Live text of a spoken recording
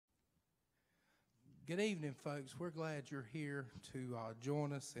Good evening, folks. We're glad you're here to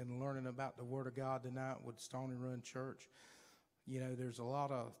join us in learning about the Word of God tonight with Stony Run Church. You know, there's a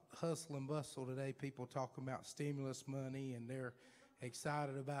lot of hustle and bustle today. People talking about stimulus money, and they're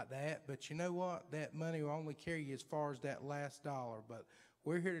excited about that. But you know what? That money will only carry you as far as that last dollar. But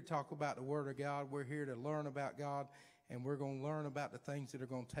we're here to talk about the Word of God. We're here to learn about God, and we're going to learn about the things that are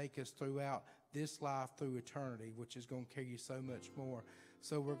going to take us throughout this life through eternity, which is going to carry you so much more.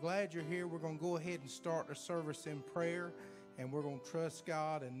 So we're glad you're here. We're going to go ahead and start the service in prayer, and we're going to trust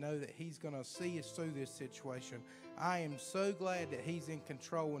God and know that He's going to see us through this situation. I am so glad that He's in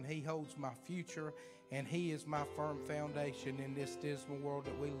control and He holds my future, and He is my firm foundation in this dismal world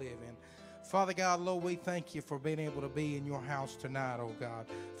that we live in. Father God, Lord, we thank you for being able to be in your house tonight, oh God.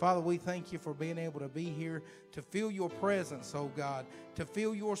 Father, we thank you for being able to be here to feel your presence, oh God, to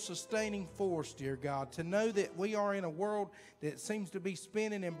feel your sustaining force, dear God, to know that we are in a world that seems to be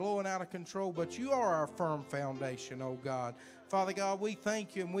spinning and blowing out of control, but you are our firm foundation, oh God. Father God, we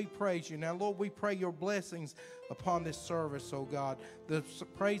thank you and we praise you. Now, Lord, we pray your blessings upon this service, oh God. The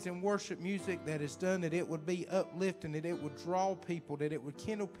praise and worship music that is done, that it would be uplifting, that it would draw people, that it would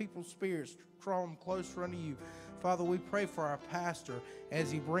kindle people's spirits, draw them closer unto you. Father, we pray for our pastor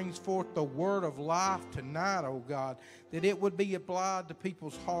as he brings forth the word of life tonight, oh God, that it would be applied to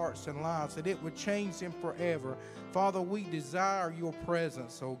people's hearts and lives, that it would change them forever. Father, we desire your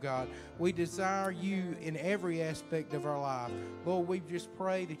presence, oh God. We desire you in every aspect of our life. Lord, we just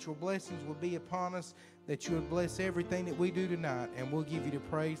pray that your blessings will be upon us, that you would bless everything that we do tonight, and we'll give you the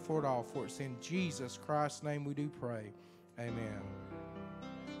praise for it all. For it's in Jesus Christ's name we do pray. Amen.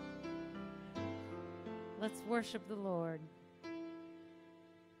 Let's worship the Lord.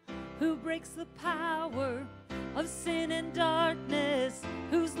 Who breaks the power of sin and darkness,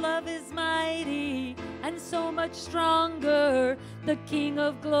 whose love is mighty and so much stronger, the King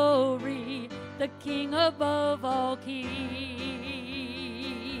of glory, the King above all kings,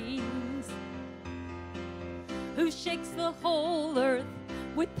 who shakes the whole earth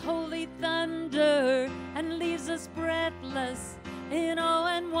with holy thunder and leaves us breathless in awe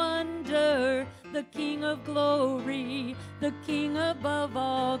and wonder, the King of glory, the King above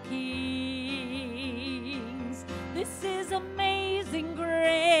all kings. This is amazing grace.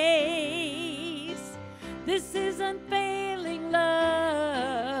 This is unfailing love,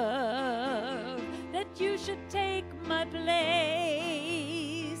 that you should take my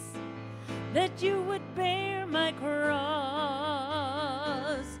place, that you would bear my cross.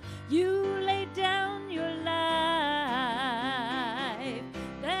 You laid down your life,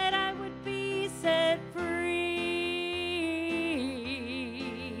 that I would be set free.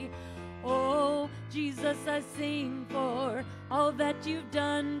 Oh, Jesus, I sing for all that you've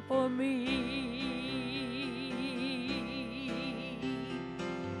done for me.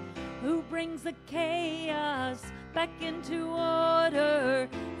 Who brings the chaos back into order,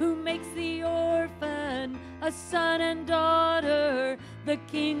 who makes the orphan a son and daughter, the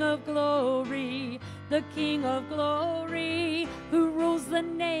King of glory, the King of glory, who rules the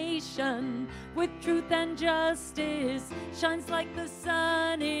nation with truth and justice, shines like the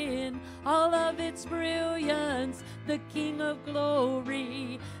sun in all of its brilliance, the King of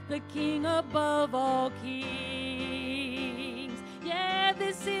glory, the King above all kings. Yeah,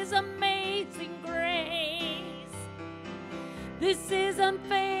 this is amazing grace. This is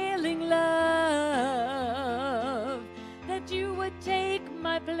unfailing love, that you would take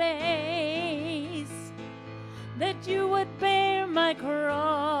my place, that you would bear my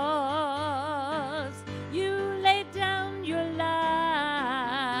cross. You laid down your life,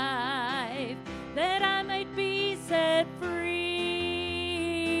 that I might be set free.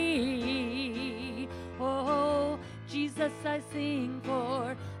 Oh, Jesus, I sing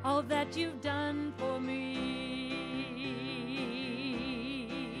for all that you've done for me.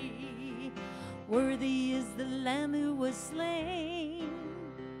 Worthy is the Lamb who was slain.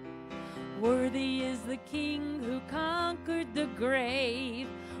 Worthy is the King who conquered the grave.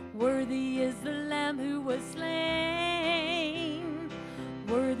 Worthy is the Lamb who was slain.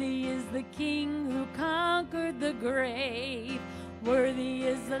 Worthy is the King who conquered the grave. Worthy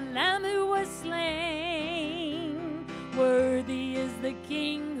is the Lamb who was slain. Worthy is the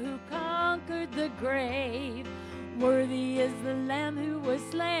King who conquered the grave. Worthy is the Lamb who was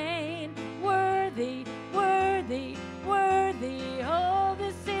slain. Worthy, worthy, worthy. Oh,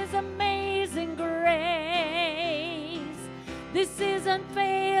 this is amazing grace. This is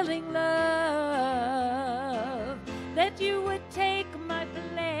unfailing love, that you would take my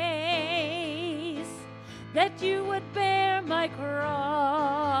place, that you would bear my cross.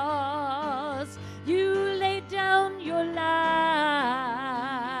 You laid down your life,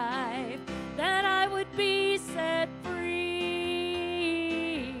 that I would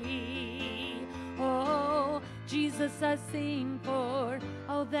Jesus, I sing for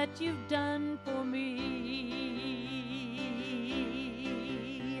all that you've done for me.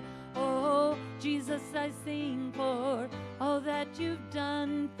 Oh, Jesus, I sing for all that you've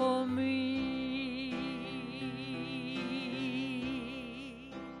done for me.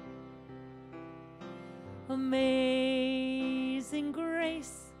 Amazing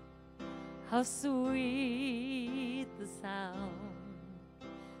grace, how sweet the sound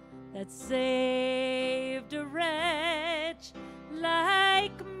that saved a wretch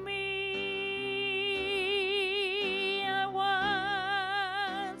like me. I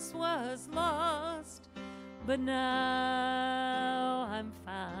once was lost, but now I'm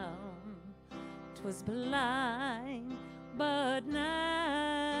found. 'Twas blind, but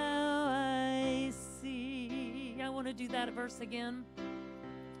now I see. I want to do that verse again.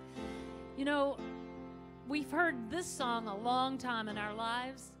 You know, we've heard this song a long time in our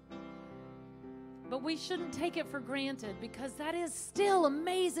lives, but we shouldn't take it for granted, because that is still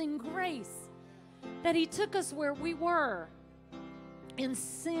amazing grace, that he took us where we were in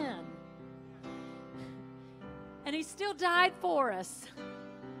sin, and he still died for us.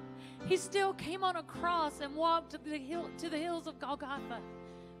 He still came on a cross and walked to the hills of Golgotha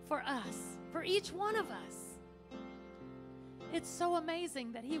for us, for each one of us. It's so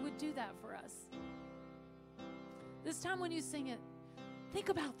amazing that he would do that for us. This time when you sing it, think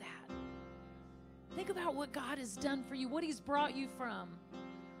about that. Think about what God has done for you, what he's brought you from.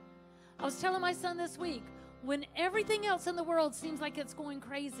 I was telling my son this week, when everything else in the world seems like it's going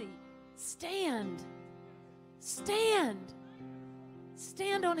crazy, stand. Stand.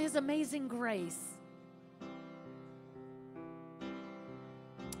 Stand on his amazing grace.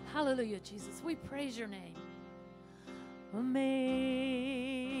 Hallelujah, Jesus. We praise your name. Amazing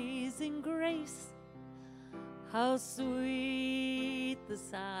grace, how sweet the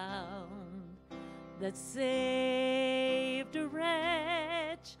sound that saved a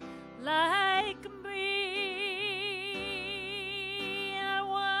wretch like me. I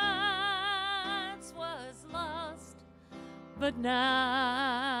once was lost, but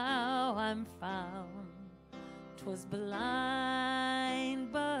now I'm found. 'Twas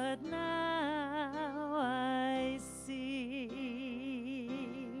blind, but now I see.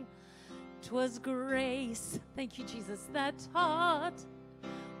 'Twas grace, thank you, Jesus, that taught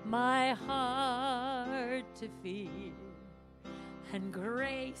my heart to fear, and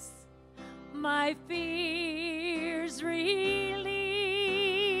grace my fears relieved.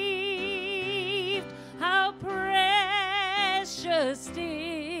 How precious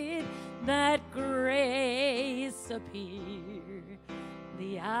did that grace appear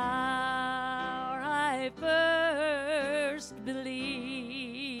the hour I first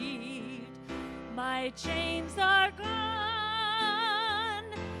believed. My chains are gone,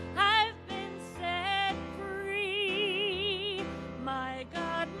 I've been set free. My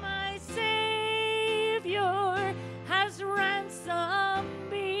God, my Savior has ransomed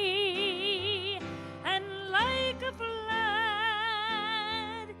me, and like a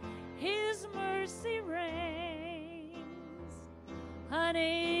flood his mercy reigns.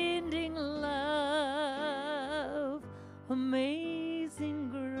 Unending love, amazing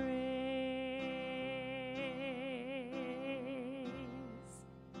grace.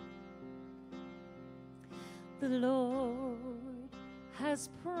 The Lord has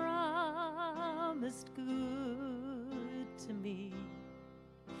promised good to me.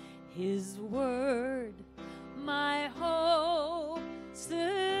 His word my hope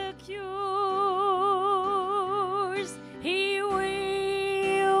secures. He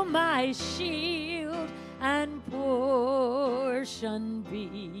will my shield and portion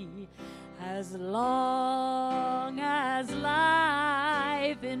be, as long as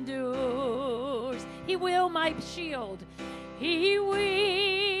life endures. He will my shield. He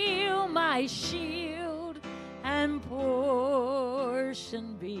will my shield and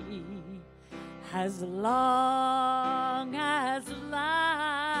portion be, as long as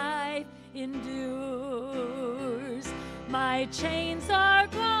life endures. My chains are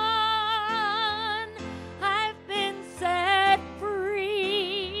gone, I've been set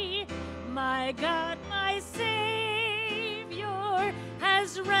free. My God, my Savior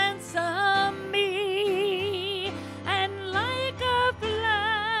has ransomed me, and like a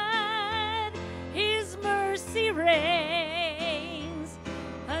flood his mercy reigns.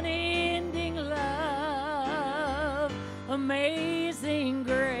 Unending love, amazing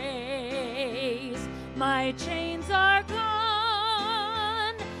grace. My chains are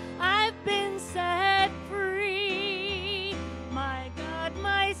gone, I've been set free. My God,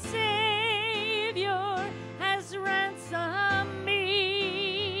 my Savior has ransomed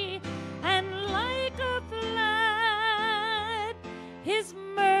me, and like a flood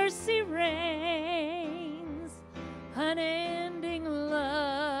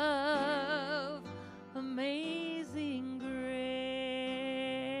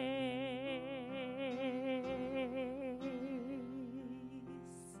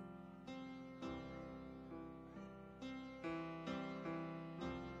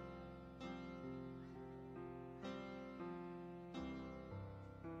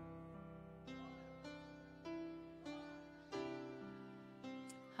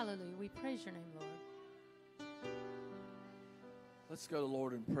Hallelujah. We praise your name, Lord. Let's go to the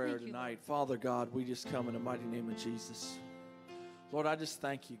Lord in prayer Thank you, tonight. Lord. Father God, we just come in the mighty name of Jesus. Lord, I just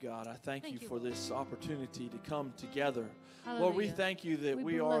thank you, God. I thank you for Lord. this opportunity to come together. Lord, we Hallelujah. thank you that We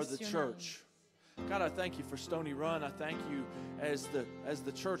we are bless the your church. God, I thank you for Stony Run. I thank you as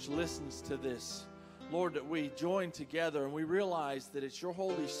the church listens to this, Lord, that we join together and we realize that it's your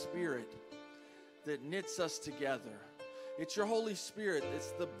Holy Spirit that knits us together. It's your Holy Spirit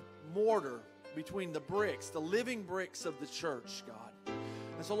that's the mortar between the bricks, the living bricks of the church, God.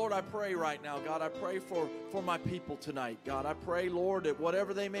 And so, Lord, I pray right now, God, I pray for my people tonight, God. I pray, Lord, that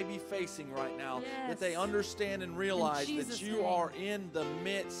whatever they may be facing right now, that they Yes. understand and realize that Jesus' you name. are in the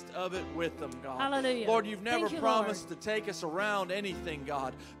midst of it with them, God. Hallelujah. Lord, you've never Thank you, promised to take us around anything,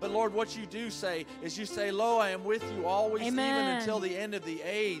 God. But, Lord, what you do say is you say, lo, I am with you always, Amen. even until the end of the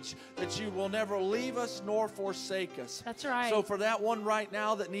age, that you will never leave us nor forsake us. That's right. So for that one right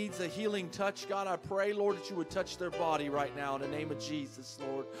now that needs a healing touch, God, I pray, Lord, that you would touch their body right now in the name of Jesus,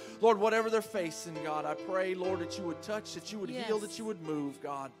 Lord. Lord, whatever they're facing, God, I pray, Lord, that you would touch, that you would heal, Yes. that you would move,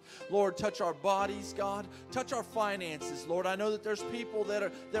 God. Lord, touch our bodies, God. Touch our finances, Lord. I know that there's people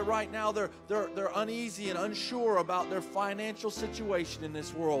that right now they're uneasy and unsure about their financial situation in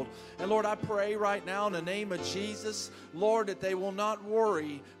this world. And Lord, I pray right now in the name of Jesus, Lord, that they will not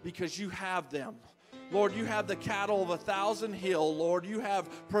worry because you have them. Lord, you have the cattle of 1,000 hill. Lord, you have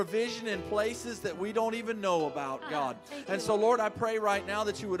provision in places that we don't even know about, God. Thank And you, so, Lord, I pray right now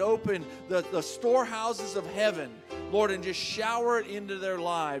that you would open the storehouses of heaven, Lord, and just shower it into their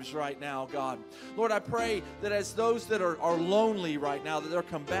lives right now, God. Lord, I pray that as those that are lonely right now, that they're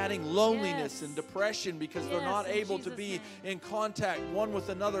combating loneliness Yes. and depression because they're Yes, not in able to Jesus' be name. in contact one with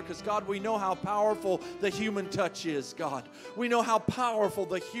another. Because, God, we know how powerful the human touch is, God. We know how powerful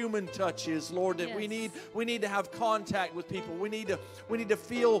the human touch is, Lord, that we Yes. need to have contact with people. We need to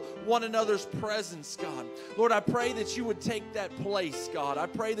feel one another's presence, God. Lord, I pray that you would take that place, God. I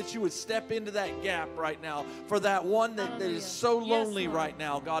pray that you would step into that gap right now for that one that is Hallelujah. so Yes, lonely Lord. right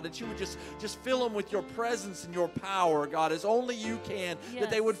now, God, that you would just fill them with your presence and your power, God, as only you can, that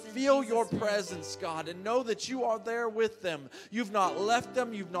they would Yes, in feel your Jesus' name. presence, God, and know that you are there with them. You've not left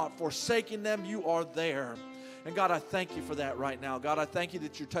them. You've not forsaken them. You are there. And God, I thank you for that right now. God, I thank you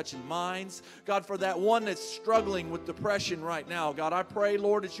that you're touching minds. God, for that one that's struggling with depression right now, God, I pray,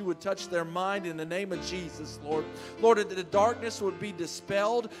 Lord, that you would touch their mind in the name of Jesus, Lord. Lord, that the darkness would be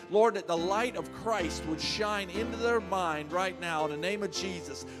dispelled. Lord, that the light of Christ would shine into their mind right now in the name of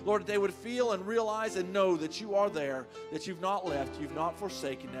Jesus. Lord, that they would feel and realize and know that you are there, that you've not left, you've not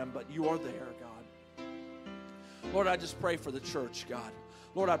forsaken them, but you are there, God. Lord, I just pray for the church, God.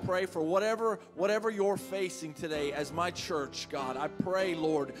 Lord, I pray for whatever you're facing today as my church, God. I pray,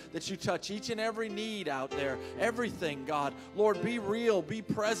 Lord, that you touch each and every need out there, everything, God. Lord, be real, be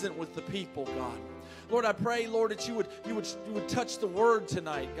present with the people, God. Lord, I pray, Lord, that you would touch the word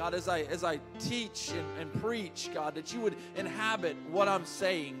tonight, God, as I teach and preach, God, that you would inhabit what I'm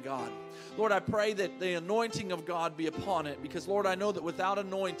saying, God. Lord, I pray that the anointing of God be upon it, because, Lord, I know that without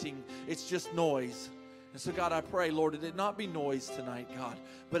anointing, it's just noise. And so, God, I pray, Lord, that it not be noise tonight, God,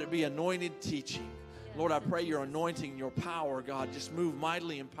 but it be anointed teaching. Lord, I pray your anointing, your power, God, just move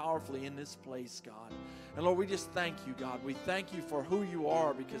mightily and powerfully in this place, God. And Lord, we just thank you, God. We thank you for who you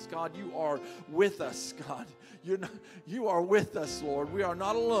are, because, God, you are with us, God. You are with us, Lord. We are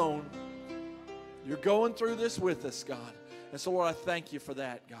not alone. You're going through this with us, God. And so, Lord, I thank you for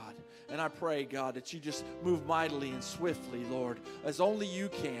that, God. And I pray, God, that you just move mightily and swiftly, Lord, as only you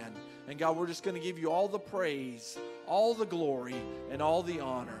can. And God, we're just going to give you all the praise, all the glory, and all the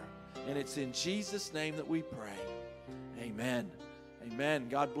honor. And it's in Jesus' name that we pray. Amen. Amen.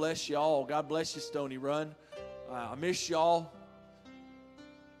 God bless you all. God bless you, Stony Run. I miss y'all.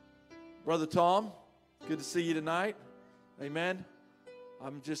 Brother Tom, good to see you tonight. Amen.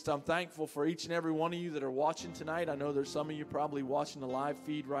 I'm thankful for each and every one of you that are watching tonight. I know there's some of you probably watching the live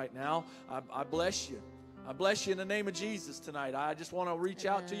feed right now. I bless you. I bless you in the name of Jesus tonight. I just want to reach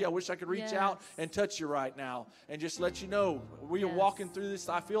out to you. I wish I could reach out and touch you right now and just let you know we are walking through this.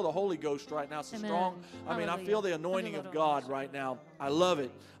 I feel the Holy Ghost right now so strong. I mean, I feel the anointing of God right now. I love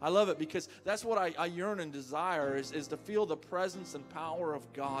it. I love it because that's what I yearn and desire is to feel the presence and power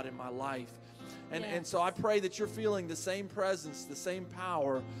of God in my life. And so I pray that you're feeling the same presence, the same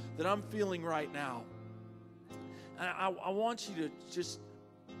power that I'm feeling right now. And I want you to just,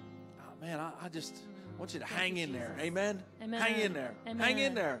 I want you to hang in there. Amen? Amen. Hang in there. Amen. Hang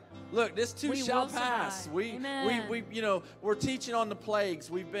in there. Look, this too We shall will pass. survive. We're teaching on the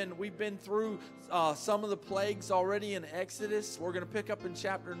plagues. We've been through some of the plagues already in Exodus. We're going to pick up in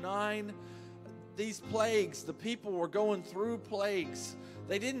chapter 9. these plagues, the people were going through plagues.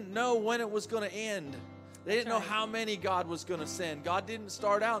 They didn't know when it was going to end. They didn't know how many God was going to send. God didn't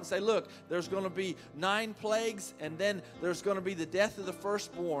start out and say, look, there's going to be 9 plagues, and then there's going to be the death of the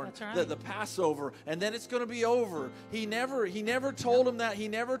firstborn, the Passover, and then it's going to be over. He never told him that. He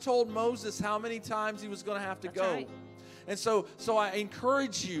never told Moses how many times he was going to have to go. Right. And so I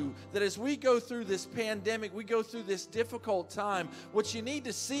encourage you that as we go through this pandemic, we go through this difficult time, what you need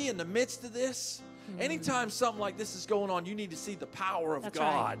to see in the midst of this, anytime something like this is going on, you need to see the power of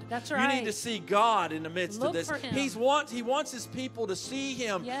God. Right. That's right. You need to see God in the midst of this. For him. He wants his people to see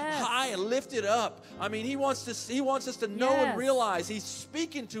him high and lifted up. I mean, he wants us to know and realize he's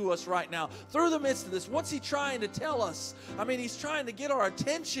speaking to us right now through the midst of this. What's he trying to tell us? I mean, he's trying to get our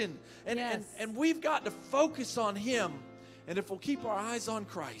attention, and we've got to focus on him. And if we'll keep our eyes on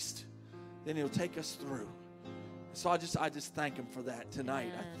Christ, then he'll take us through. So I just thank him for that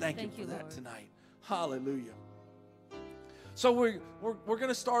tonight. I thank him for that tonight. Hallelujah. So we're going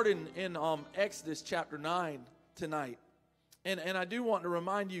to start in Exodus chapter 9 tonight. And I do want to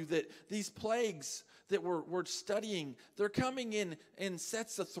remind you that these plagues that we're studying, they're coming in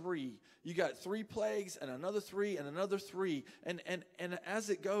sets of 3. You got 3 plagues and another 3 and another 3. And as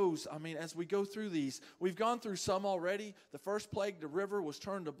it goes, I mean, as we go through these, we've gone through some already. The first plague, the river was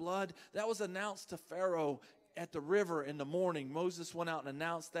turned to blood. That was announced to Pharaoh at the river in the morning. Moses went out and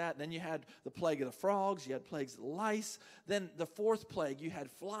announced that. And then you had the plague of the frogs. You had plagues of the lice. Then the 4th plague, you had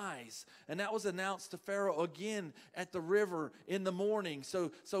flies. And that was announced to Pharaoh again at the river in the morning.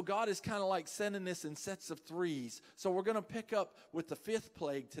 So God is kind of like sending this in sets of 3s. So we're going to pick up with the 5th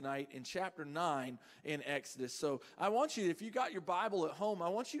plague tonight in chapter 9 in Exodus. So I want you, if you got your Bible at home, I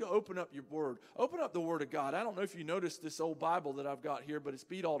want you to open up your Word. Open up the Word of God. I don't know if you noticed this old Bible that I've got here, but it's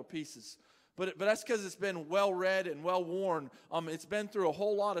beat all to pieces. But that's because it's been well read and well worn. It's been through a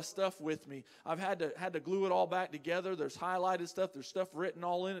whole lot of stuff with me. I've had to glue it all back together. There's highlighted stuff. There's stuff written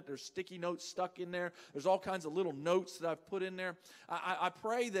all in it. There's sticky notes stuck in there. There's all kinds of little notes that I've put in there. I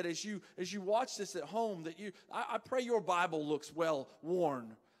pray that as you watch this at home, that I pray your Bible looks well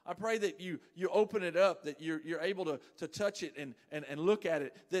worn. I pray that you open it up, that you're able to touch it and look at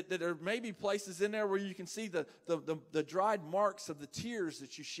it, that there may be places in there where you can see the dried marks of the tears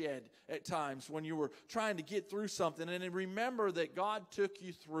that you shed at times when you were trying to get through something. And then remember that God took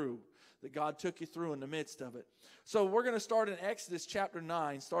you through, in the midst of it. So we're going to start in Exodus chapter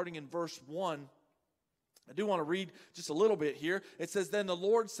 9, starting in verse 1. I do want to read just a little bit here. It says, then the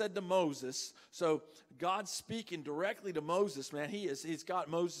Lord said to Moses, so God's speaking directly to Moses, man. He's got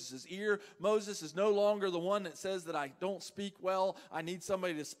Moses' ear. Moses is no longer the one that says that I don't speak well. I need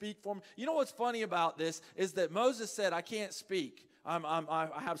somebody to speak for me. You know what's funny about this is that Moses said, I can't speak. I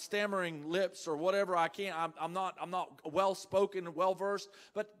have stammering lips or whatever. I can't. I'm not well spoken, well versed.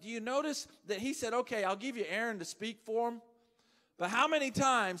 But do you notice that he said, okay, I'll give you Aaron to speak for him? But how many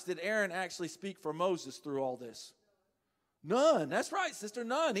times did Aaron actually speak for Moses through all this? None. That's right, sister,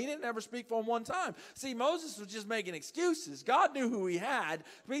 none. He didn't ever speak for him one time. See, Moses was just making excuses. God knew who he had.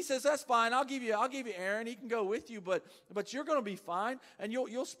 But he says, that's fine. I'll give you Aaron. He can go with you, but you're going to be fine, and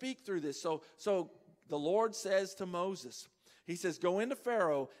you'll speak through this. So the Lord says to Moses, he says, go into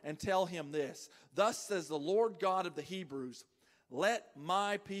Pharaoh and tell him this. Thus says the Lord God of the Hebrews, let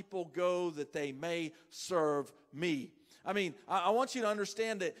my people go that they may serve me. I mean, I want you to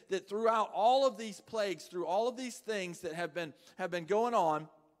understand that throughout all of these plagues, through all of these things that have been going on,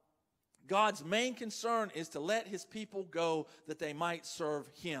 God's main concern is to let his people go that they might serve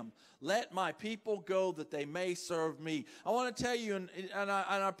him. Let my people go that they may serve me. I want to tell you, and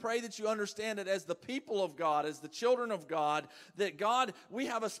I pray that you understand it as the people of God, as the children of God, that God, we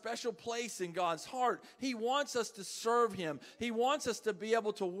have a special place in God's heart. He wants us to serve him. He wants us to be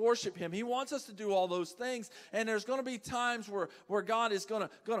able to worship him. He wants us to do all those things. And there's going to be times where God is going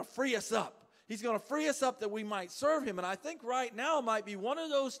to free us up. He's going to free us up that we might serve him. And I think right now might be one of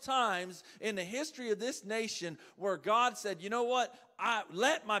those times in the history of this nation where God said, you know what?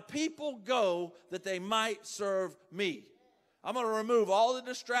 Let my people go that they might serve me. I'm going to remove all the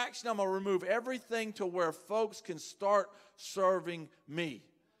distraction. I'm going to remove everything to where folks can start serving me.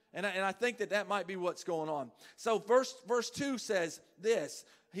 And I think that might be what's going on. So verse 2 says this.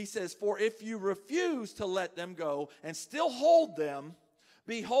 He says, for if you refuse to let them go and still hold them,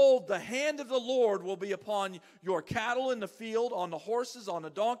 behold, the hand of the Lord will be upon your cattle in the field, on the horses, on the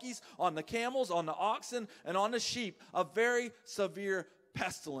donkeys, on the camels, on the oxen, and on the sheep, a very severe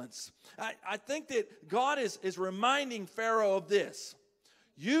pestilence. I think that God is reminding Pharaoh of this.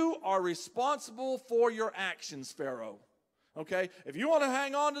 You are responsible for your actions, Pharaoh. Okay, if you want to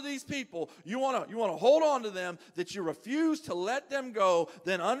hang on to these people, you want to hold on to them, that you refuse to let them go,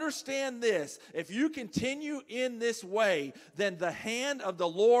 then understand this: if you continue in this way, then the hand of the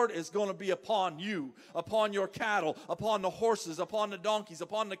Lord is going to be upon you, upon your cattle, upon the horses, upon the donkeys,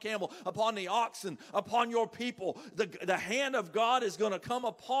 upon the camel, upon the oxen, upon your people. The hand of God is going to come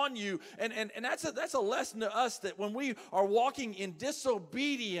upon you, and that's a lesson to us, that when we are walking in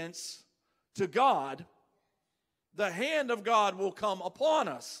disobedience to God, the hand of God will come upon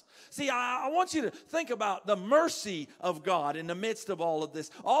us. See, I want you to think about the mercy of God in the midst of all of this.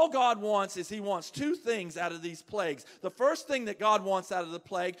 All God wants is He wants two things out of these plagues. The first thing that God wants out of the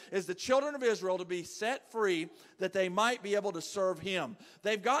plague is the children of Israel to be set free, that they might be able to serve Him.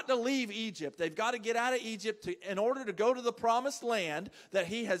 They've got to leave Egypt. They've got to get out of Egypt in order to go to the promised land that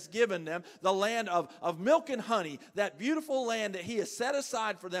He has given them, the land of milk and honey, that beautiful land that He has set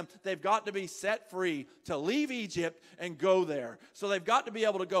aside for them. They've got to be set free to leave Egypt and go there. So they've got to be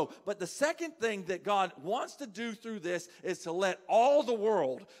able to go. But the second thing that God wants to do through this is to let all the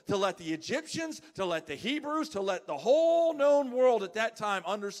world, to let the Egyptians, to let the Hebrews, to let the whole known world at that time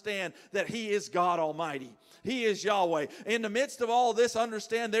understand that He is God Almighty. He is Yahweh. In the midst of all this,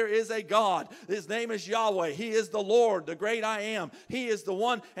 understand there is a God. His name is Yahweh. He is the Lord, the great I am. He is the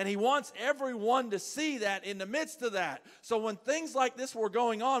one, and He wants everyone to see that in the midst of that. So when things like this were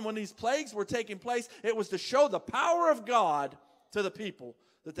going on, when these plagues were taking place, it was to show the power of God to the people,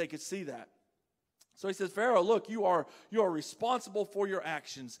 that they could see that. So He says, Pharaoh, look, you are responsible for your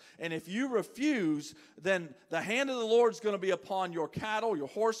actions. And if you refuse, then the hand of the Lord is going to be upon your cattle, your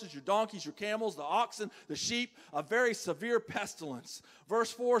horses, your donkeys, your camels, the oxen, the sheep, a very severe pestilence.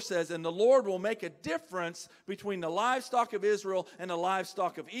 Verse 4 says, and the Lord will make a difference between the livestock of Israel and the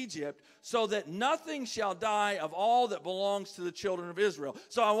livestock of Egypt, so that nothing shall die of all that belongs to the children of Israel.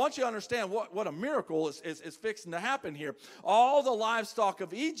 So I want you to understand what a miracle is fixing to happen here. All the livestock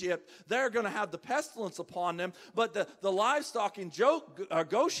of Egypt, they're going to have the pestilence upon them, but the livestock in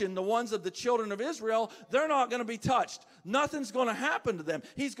Goshen, the ones of the children of Israel, they're not going to be touched. Nothing's going to happen to them.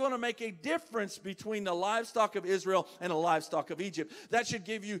 He's going to make a difference between the livestock of Israel and the livestock of Egypt. That should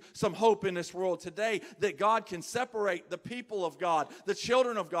give you some hope in this world today, that God can separate the people of God, the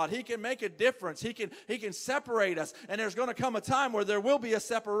children of God. He can make a difference. He can separate us. And there's going to come a time where there will be a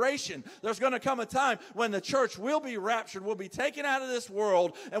separation. There's going to come a time when the church will be raptured, will be taken out of this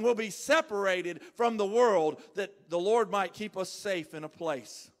world, and will be separated from the world, that the Lord might keep us safe in a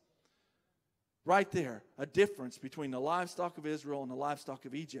place. Right there, a difference between the livestock of Israel and the livestock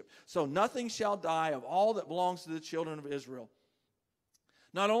of Egypt. So nothing shall die of all that belongs to the children of Israel.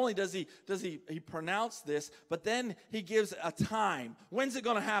 Not only does he pronounce this, but then He gives a time. When's it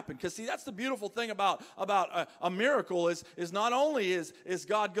going to happen? Because see, that's the beautiful thing about a miracle is not only is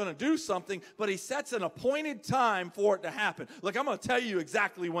God going to do something, but He sets an appointed time for it to happen. Look, I'm going to tell you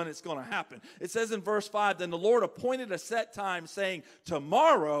exactly when it's going to happen. It says in verse 5, then the Lord appointed a set time, saying,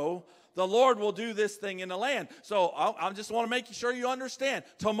 tomorrow the Lord will do this thing in the land. So I just want to make sure you understand.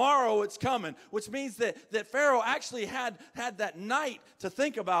 Tomorrow it's coming, which means that Pharaoh actually had that night to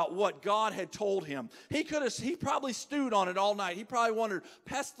think about what God had told him. He probably stewed on it all night. He probably wondered,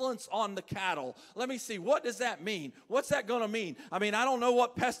 pestilence on the cattle. Let me see, what does that mean? What's that going to mean? I mean, I don't know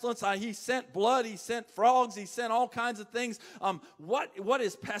what pestilence. He sent blood. He sent frogs. He sent all kinds of things. What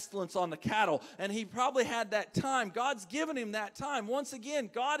is pestilence on the cattle? And he probably had that time. God's given him that time. Once again,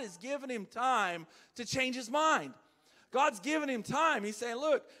 God is giving him time to change his mind. God's given him time. He's saying,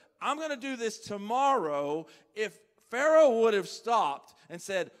 look, I'm going to do this tomorrow. If Pharaoh would have stopped and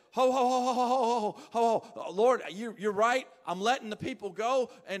said, ho, ho, ho, ho, ho, ho, ho, Lord, you're right. I'm letting the people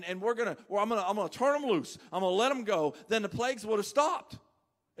go, and I'm going to turn them loose. I'm going to let them go. Then the plagues would have stopped.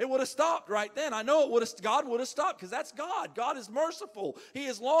 It would have stopped right then. I know God would have stopped, because that's God. God is merciful. He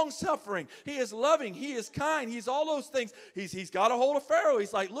is long-suffering. He is loving. He is kind. He's all those things. He's got a hold of Pharaoh.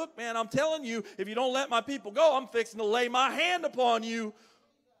 He's like, look, man, I'm telling you, if you don't let my people go, I'm fixing to lay my hand upon you.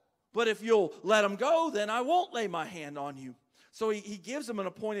 But if you'll let them go, then I won't lay my hand on you. So he gives them an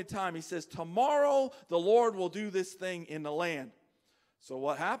appointed time. He says, tomorrow the Lord will do this thing in the land. So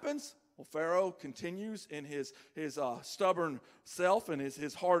what happens? Well, Pharaoh continues in his stubborn self and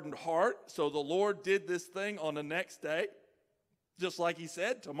his hardened heart. So the Lord did this thing on the next day, just like He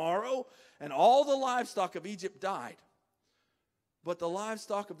said, tomorrow. And all the livestock of Egypt died. But the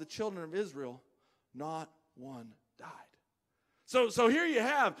livestock of the children of Israel, not one died. So here you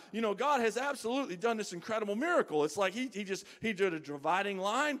have, God has absolutely done this incredible miracle. It's like he did a dividing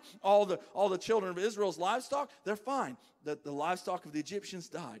line. All the children of Israel's livestock, they're fine. The livestock of the Egyptians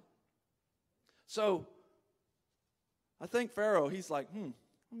died. So I think Pharaoh, he's like, let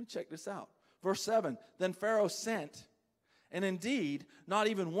me check this out. Verse 7, then Pharaoh sent And indeed, not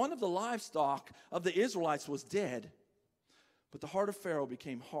even one of the livestock of the Israelites was dead. But the heart of Pharaoh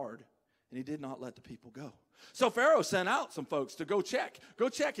became hard, and he did not let the people go. So Pharaoh sent out some folks to go check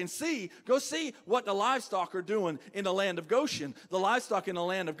and see what the livestock are doing in the land of Goshen. The livestock in the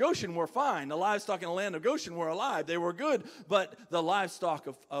land of Goshen were fine. The livestock in the land of Goshen were alive. They were good, but the livestock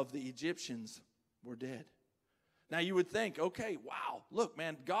of the Egyptians were dead. Now you would think, okay, wow, look,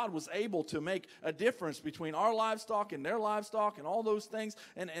 man, God was able to make a difference between our livestock and their livestock and all those things.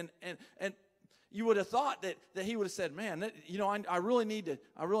 And you would have thought that he would have said, man, I really need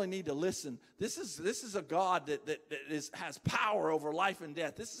to listen. This is a God that has power over life and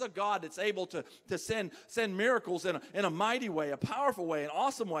death. This is a God that's able to send miracles in a mighty way, a powerful way, an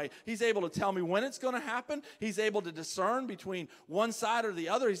awesome way. He's able to tell me when it's going to happen. He's able to discern between one side or the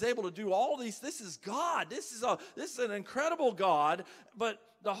other. He's able to do all these. This is God. This is an incredible God. But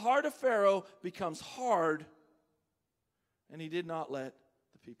the heart of Pharaoh becomes hard, and he did not let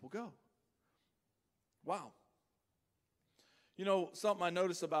the people go. Wow. Something I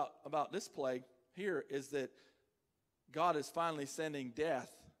notice about this plague here is that God is finally sending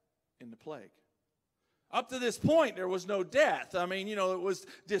death in the plague. Up to this point, there was no death. I mean, it was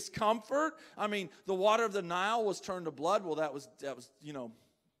discomfort. I mean, the water of the Nile was turned to blood. Well, that was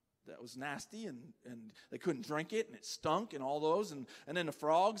nasty, and they couldn't drink it, and it stunk, and all those, and then the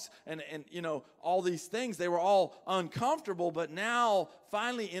frogs, and all these things, they were all uncomfortable. But now,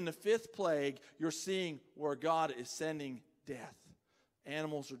 finally, in the fifth plague, you're seeing where God is sending death.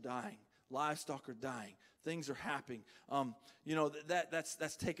 Animals are dying, livestock are dying, things are happening.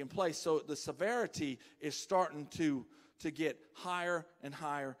 That's taking place. So the severity is starting to get higher and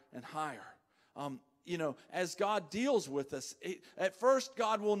higher and higher. As God deals with us, at first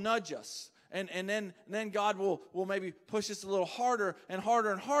God will nudge us. And then God will maybe push us a little harder and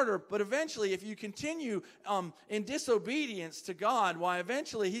harder and harder. But eventually, if you continue in disobedience to God, why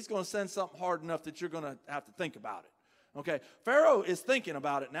eventually he's going to send something hard enough that you're going to have to think about it. Okay, Pharaoh is thinking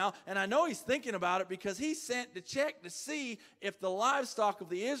about it now. And I know he's thinking about it because he sent to check to see if the livestock of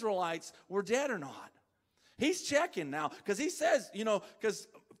the Israelites were dead or not. He's checking now because he says, because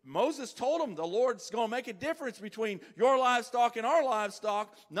Moses told him the Lord's going to make a difference between your livestock and our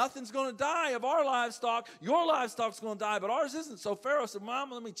livestock. Nothing's going to die of our livestock. Your livestock's going to die, but ours isn't. So Pharaoh said,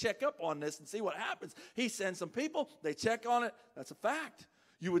 Mom, let me check up on this and see what happens. He sends some people. They check on it. That's a fact.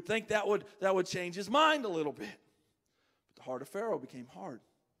 You would think that would change his mind a little bit. But the heart of Pharaoh became hard.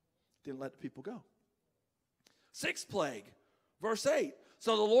 Didn't let the people go. Sixth plague, verse 8.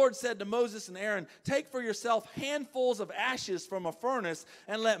 So the Lord said to Moses and Aaron, take for yourself handfuls of ashes from a furnace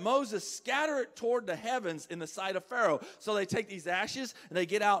and let Moses scatter it toward the heavens in the sight of Pharaoh. So they take these ashes and they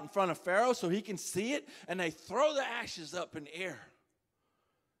get out in front of Pharaoh so he can see it, and they throw the ashes up in the air.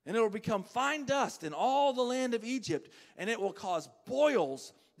 And it will become fine dust in all the land of Egypt, and it will cause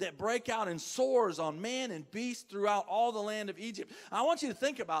boils that break out in sores on man and beast throughout all the land of Egypt. I want you to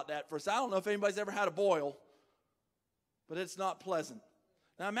think about that for a second. I don't know if anybody's ever had a boil, but it's not pleasant.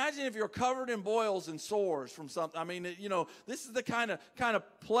 Now imagine if you're covered in boils and sores from something. I mean, this is the kind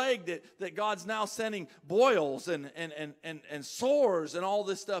of plague that God's now sending boils and sores and all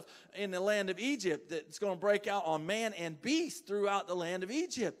this stuff in the land of Egypt that's going to break out on man and beast throughout the land of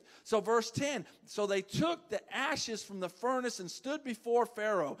Egypt. So verse 10, so they took the ashes from the furnace and stood before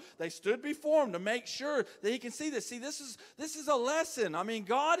Pharaoh. They stood before him to make sure that he can see this. See, this is a lesson. I mean,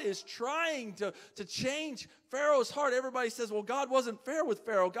 God is trying to change Pharaoh's heart. Everybody says, well, God wasn't fair with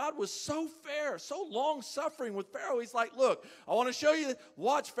Pharaoh. God was so fair, so long-suffering with Pharaoh. He's like, look, I want to show you.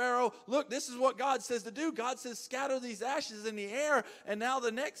 Watch, Pharaoh. Look, this is what God says to do. God says, scatter these ashes in the air. And now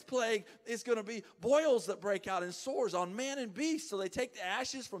the next plague is going to be boils that break out in sores on man and beast. So they take the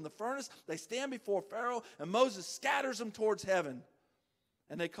ashes from the furnace. They stand before Pharaoh, and Moses scatters them towards heaven.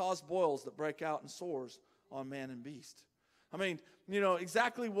 And they cause boils that break out in sores on man and beast. I mean,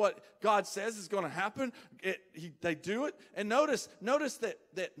 exactly what God says is going to happen. They do it. And notice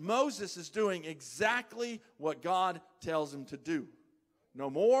that Moses is doing exactly what God tells him to do. No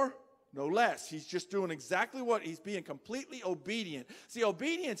more, no less. He's just doing exactly what he's being completely obedient. See,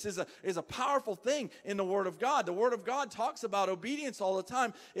 obedience is a powerful thing in the Word of God. The Word of God talks about obedience all the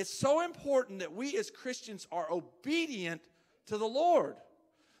time. It's so important that we as Christians are obedient to the Lord.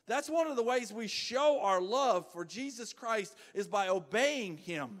 That's one of the ways we show our love for Jesus Christ is by obeying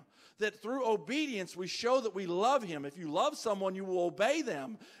him. That through obedience we show that we love him. If you love someone, you will obey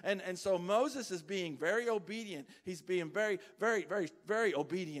them. And so Moses is being very obedient. He's being very, very, very, very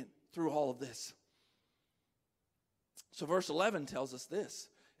obedient through all of this. So verse 11 tells us this.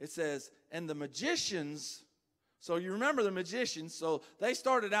 It says, and the magicians So you remember the magicians, so they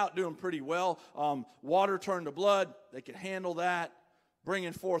started out doing pretty well. Water turned to blood, they could handle that.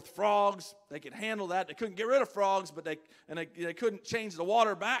 Bringing forth frogs, they could handle that. They couldn't get rid of frogs, but they couldn't change the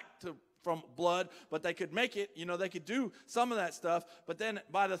water back from blood, but they could make it. They could do some of that stuff. But then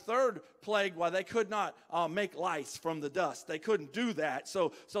by the third plague, they could not make lice from the dust. They couldn't do that.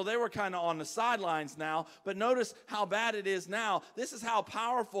 So they were kind of on the sidelines now. But notice how bad it is now. This is how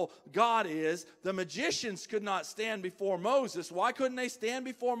powerful God is. The magicians could not stand before Moses. Why couldn't they stand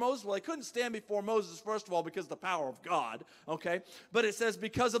before Moses? Well, they couldn't stand before Moses, first of all, because of the power of God. Okay? But it says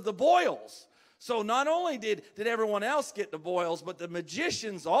because of the boils. So not only did everyone else get the boils, but the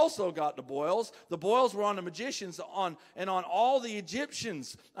magicians also got the boils. The boils were on the magicians and on all the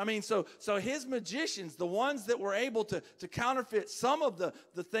Egyptians. I mean, so his magicians, the ones that were able to counterfeit some of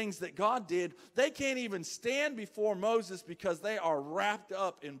the things that God did, they can't even stand before Moses because they are wrapped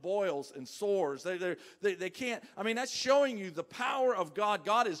up in boils and sores. They can't. I mean, that's showing you the power of God.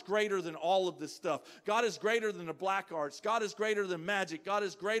 God is greater than all of this stuff. God is greater than the black arts. God is greater than magic. God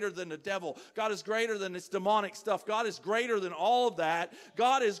is greater than the devil. God is greater than this demonic stuff. God is greater than all of that.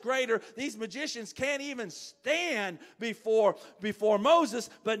 God is greater. These magicians can't even stand before Moses.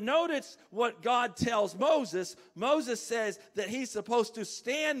 But notice what God tells Moses. Moses says that he's supposed to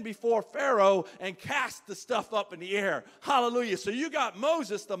stand before Pharaoh and cast the stuff up in the air. Hallelujah. So you got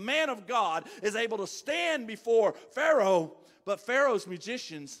Moses, the man of God, is able to stand before Pharaoh, but Pharaoh's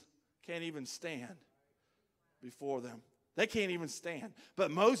magicians can't even stand before them. They can't even stand.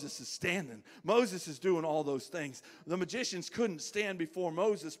 But Moses is standing. Moses is doing all those things. The magicians couldn't stand before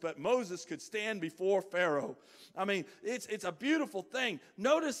Moses, but Moses could stand before Pharaoh. I mean, it's a beautiful thing.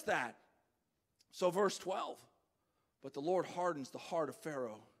 Notice that. So verse 12. But the Lord hardens the heart of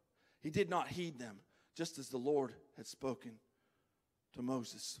Pharaoh. He did not heed them, just as the Lord had spoken to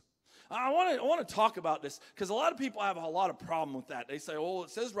Moses. I want to talk about this because a lot of people have a lot of problem with that. They say, well, it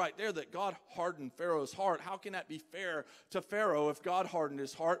says right there that God hardened Pharaoh's heart. How can that be fair to Pharaoh if God hardened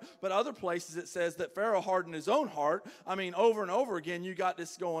his heart? But other places it says that Pharaoh hardened his own heart. I mean, over and over again, you got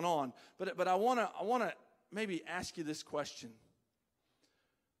this going on. But I want to maybe ask you this question.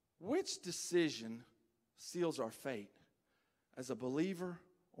 Which decision seals our fate as a believer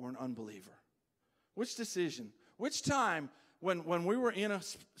or an unbeliever? Which decision? Which time when we were in a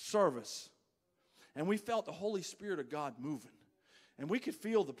service and we felt the Holy Spirit of God moving and we could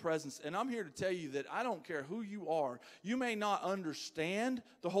feel the presence, and I'm here to tell you that I don't care who you are. You may not understand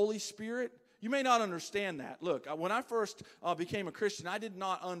the Holy Spirit. You may not understand that. Look, when I first became a Christian, I did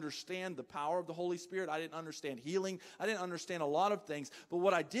not understand the power of the Holy Spirit. I didn't understand healing. I didn't understand a lot of things. But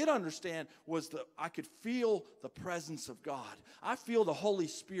what I did understand was that I could feel the presence of God. I feel the Holy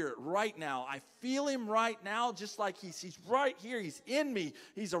Spirit right now. I feel Him right now just like He's right here. He's in me.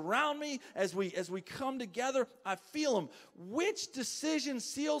 He's around me. As we come together, I feel Him. Which decision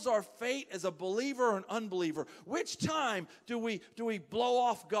seals our fate as a believer or an unbeliever? Which time do we blow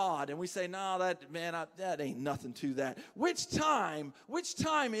off God and we say, no, that ain't nothing to that. Which time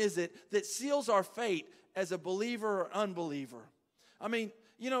is it that seals our fate as a believer or unbeliever? I mean,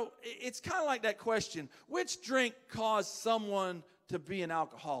 it's kind of like that question. Which drink caused someone to be an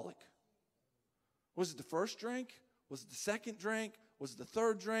alcoholic? Was it the first drink? Was it the second drink? Was it the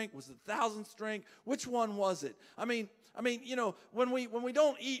third drink? Was it the 1,000th drink? Which one was it? I mean, when we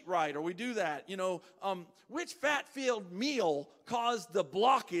don't eat right or we do that, which fat-filled meal caused the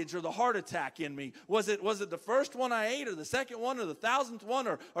blockage or the heart attack in me? Was it the first one I ate or the second one or the 1,000th one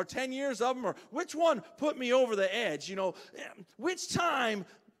or 10 years of them? Or which one put me over the edge? Which time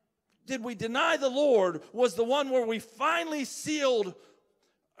did we deny the Lord was the one where we finally seared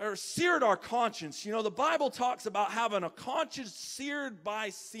our conscience? The Bible talks about having a conscience seared by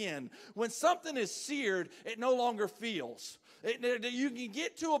sin. When something is seared, it no longer feels. You can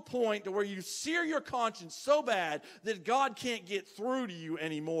get to a point to where you sear your conscience so bad that God can't get through to you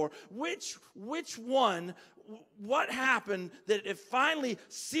anymore. Which one, what happened that it finally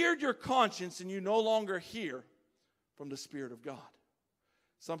seared your conscience and you no longer hear from the Spirit of God?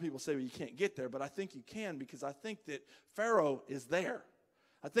 Some people say, well, you can't get there, but I think you can, because I think that Pharaoh is there.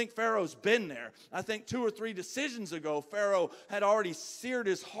 I think Pharaoh's been there. I think 2 or 3 decisions ago, Pharaoh had already seared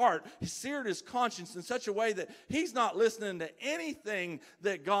his heart, seared his conscience in such a way that he's not listening to anything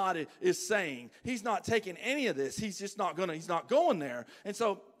that God is saying. He's not taking any of this. He's not going there. And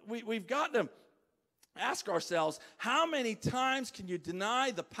so we've got to ask ourselves, how many times can you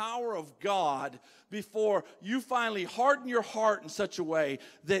deny the power of God before you finally harden your heart in such a way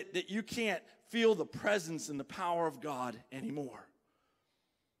that you can't feel the presence and the power of God anymore?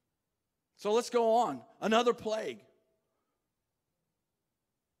 So let's go on. Another plague.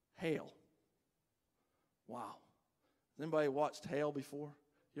 Hail. Wow. Anybody watched hail before?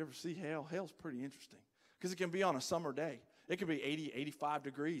 You ever see hail? Hail's pretty interesting because it can be on a summer day. It can be 80, 85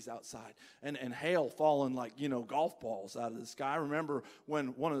 degrees outside and hail falling like, golf balls out of the sky. I remember when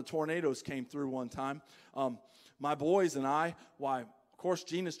one of the tornadoes came through one time. My boys and I, of course,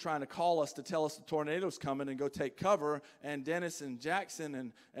 Gina's trying to call us to tell us the tornado's coming and go take cover. And Dennis and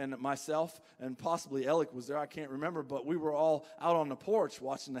Jackson and myself and possibly Alec was there. I can't remember. But we were all out on the porch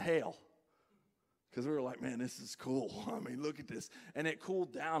watching the hail. Because we were like, man, this is cool. I mean, look at this. And it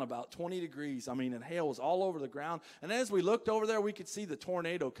cooled down about 20 degrees. I mean, and hail was all over the ground. And as we looked over there, we could see the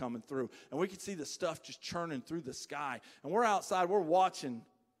tornado coming through. And we could see the stuff just churning through the sky. And we're outside. We're watching.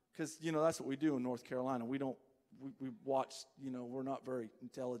 Because, that's what we do in North Carolina. We watch, we're not very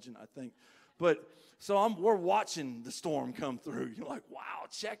intelligent, I think. But so we're watching the storm come through. You're like, wow,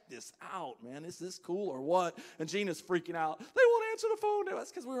 check this out, man. Is this cool or what? And Gina's freaking out. They won't answer the phone. No,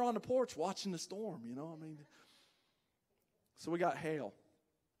 that's because we were on the porch watching the storm, So we got hail.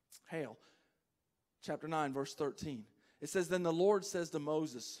 Hail. Chapter 9, verse 13. It says, then the Lord says to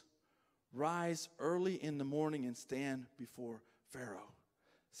Moses, rise early in the morning and stand before Pharaoh.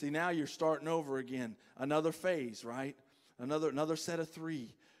 See, now you're starting over again. Another phase, right? Another set of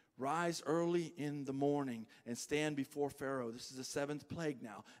 3. Rise early in the morning and stand before Pharaoh. This is the 7th plague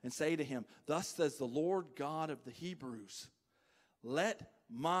now. And say to him, thus says the Lord God of the Hebrews, let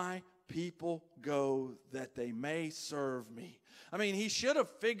my people go that they may serve me. I mean, he should have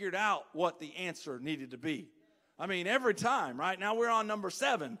figured out what the answer needed to be. I mean, every time, right? Now we're on number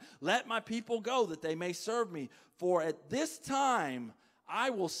 7. Let my people go that they may serve me. For at this time I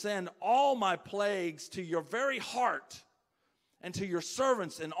will send all my plagues to your very heart and to your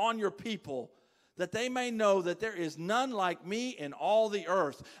servants and on your people, that they may know that there is none like me in all the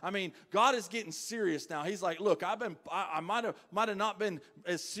earth. I mean, God is getting serious now. He's like, look, I might have not been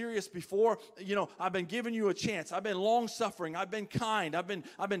as serious before. I've been giving you a chance. I've been long suffering. I've been kind. I've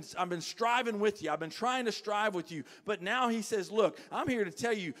been striving with you. I've been trying to strive with you. But now he says, look, I'm here to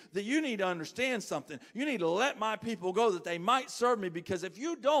tell you that you need to understand something. You need to let my people go that they might serve me, because if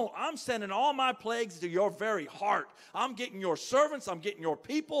you don't, I'm sending all my plagues to your very heart. I'm getting your servants. I'm getting your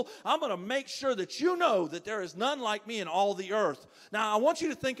people. I'm going to make sure that you know that there is none like me in all the earth. Now, I want you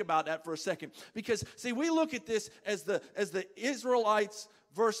to think about that for a second, because, see, we look at this as the Israelites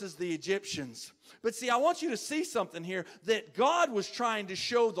versus the Egyptians. But see, I want you to see something here, that God was trying to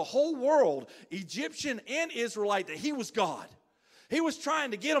show the whole world, Egyptian and Israelite, that he was God. He was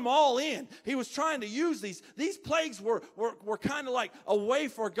trying to get them all in. He was trying to use these. These plagues were kind of like a way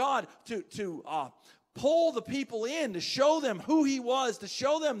for God to pull the people in, to show them who he was, to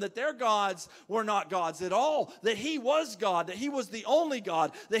show them that their gods were not gods at all, that he was God, that he was the only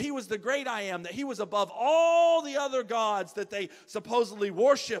God, that he was the great I am, that he was above all the other gods that they supposedly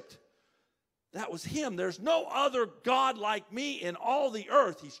worshiped. That was him. There's no other God like me in all the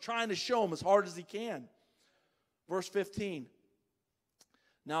earth. He's trying to show them as hard as he can. Verse 15.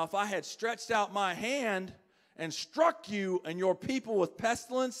 Now, if I had stretched out my hand and struck you and your people with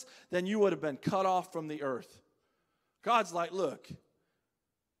pestilence, then you would have been cut off from the earth. God's like, look,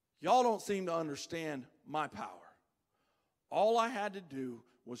 y'all don't seem to understand my power. All I had to do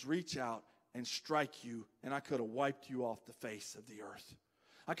was reach out and strike you, and I could have wiped you off the face of the earth.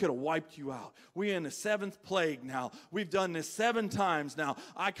 I could have wiped you out. We're in the 7th plague now. We've done this 7 times now.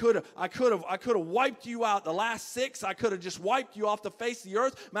 I could have wiped you out. The last 6, I could have just wiped you off the face of the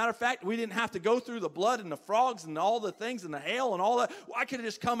earth. Matter of fact, we didn't have to go through the blood and the frogs and all the things and the hail and all that. I could have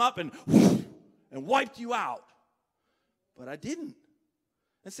just come up and wiped you out. But I didn't.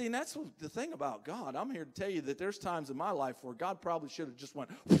 And see, and that's the thing about God. I'm here to tell you that there's times in my life where God probably should have just went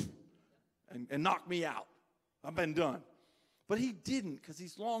and knocked me out. I've been done. But he didn't, because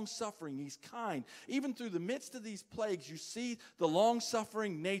he's long-suffering, he's kind. Even through the midst of these plagues, you see the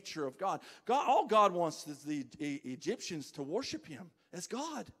long-suffering nature of God. All God wants is the Egyptians to worship him as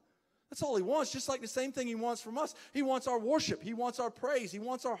God. That's all he wants, just like the same thing he wants from us. He wants our worship. He wants our praise. He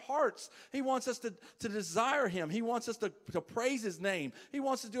wants our hearts. He wants us to desire him. He wants us to praise his name. He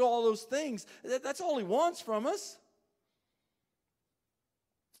wants to do all those things. That's all he wants from us.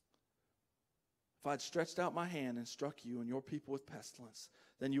 If I'd stretched out my hand and struck you and your people with pestilence,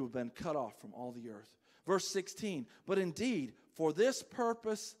 then you would have been cut off from all the earth. Verse 16, but indeed, for this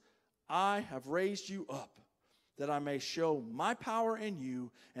purpose I have raised you up, that I may show my power in you,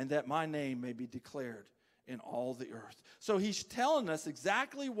 and that my name may be declared in all the earth. So he's telling us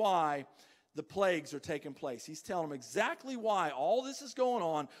exactly why the plagues are taking place. He's telling them exactly why all this is going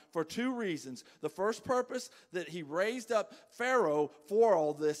on, for 2 reasons. The first purpose that he raised up Pharaoh for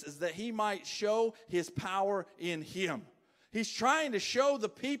all this is that he might show his power in him. He's trying to show the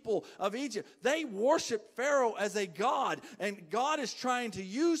people of Egypt. They worship Pharaoh as a god, and God is trying to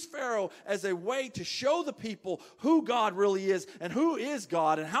use Pharaoh as a way to show the people who God really is and who is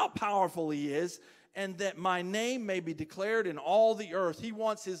God and how powerful he is, and that my name may be declared in all the earth. He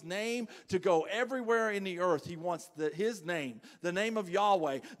wants his name to go everywhere in the earth. He wants his name, the name of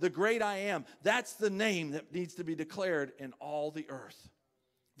Yahweh, the great I am. That's the name that needs to be declared in all the earth.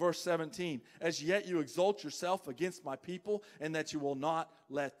 Verse 17, as yet you exalt yourself against my people, and that you will not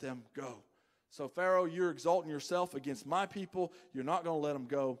let them go. So Pharaoh, you're exalting yourself against my people. You're not going to let them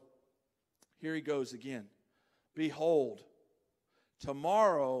go. Here he goes again. Behold,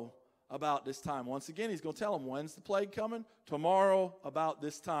 tomorrow about this time. Once again, he's going to tell them, when's the plague coming? Tomorrow about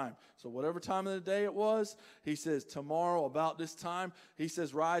this time. So whatever time of the day it was, he says, tomorrow about this time. He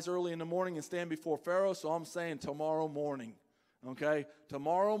says, rise early in the morning and stand before Pharaoh. So I'm saying tomorrow morning. Okay,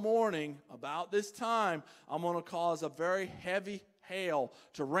 tomorrow morning, about this time, I'm going to cause a very heavy hail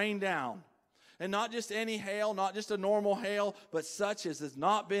to rain down. And not just any hail, not just a normal hail, but such as has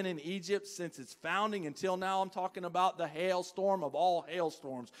not been in Egypt since its founding until now. I'm talking about the hailstorm of all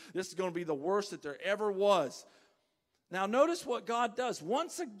hailstorms. This is going to be the worst that there ever was. Now notice what God does.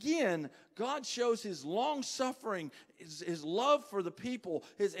 Once again, God shows his long-suffering, his love for the people,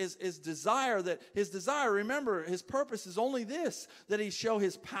 his desire. Remember, his purpose is only this, that he show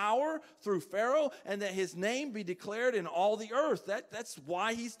his power through Pharaoh and that his name be declared in all the earth. That's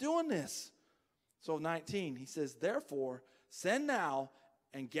why he's doing this. So 19, he says, therefore, send now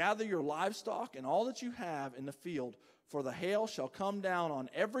and gather your livestock and all that you have in the field, for the hail shall come down on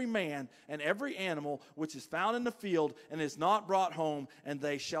every man and every animal which is found in the field and is not brought home, and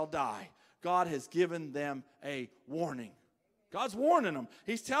they shall die. God has given them a warning. God's warning them.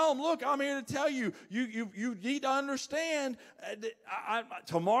 He's telling them, look, I'm here to tell you, you need to understand,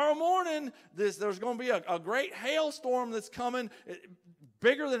 tomorrow morning, there's going to be a great hailstorm that's coming,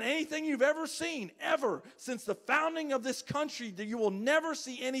 bigger than anything you've ever seen, ever. Since the founding of this country, you will never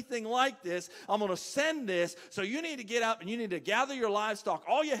see anything like this. I'm going to send this, so you need to get up and you need to gather your livestock,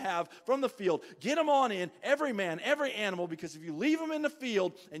 all you have from the field. Get them on in, every man, every animal, because if you leave them in the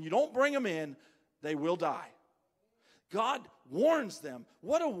field and you don't bring them in, they will die. God warns them.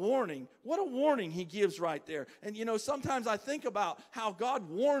 What a warning. What a warning he gives right there. And you know, sometimes I think about how God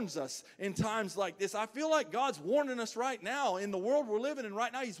warns us in times like this. I feel like God's warning us right now in the world we're living in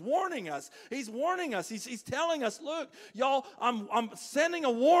right now. He's warning us. He's warning us. He's telling us, look, y'all, I'm sending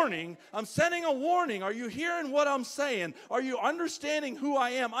a warning. I'm sending a warning. Are you hearing what I'm saying? Are you understanding who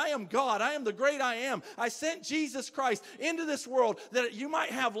I am? I am God. I am the great I am. I sent Jesus Christ into this world that you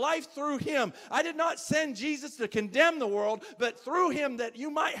might have life through him. I did not send Jesus to condemn the world, but through him that you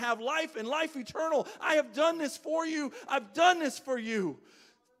might have life and life eternal. I have done this for you. I've done this for you.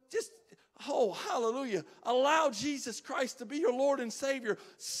 Just, oh, hallelujah. Allow Jesus Christ to be your Lord and Savior.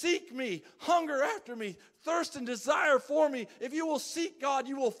 Seek me, hunger after me, thirst and desire for me. If you will seek God,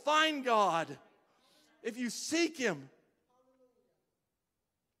 you will find God. If you seek him.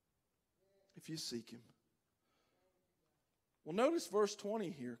 If you seek him. Well, notice verse 20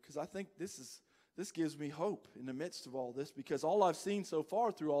 here, because I think this gives me hope in the midst of all this, because all I've seen so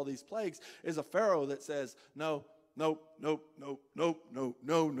far through all these plagues is a Pharaoh that says, no, don't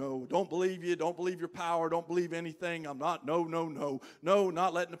believe you, don't believe your power, don't believe anything, I'm not, no,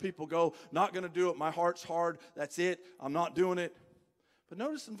 not letting the people go, not going to do it, my heart's hard, that's it, I'm not doing it. But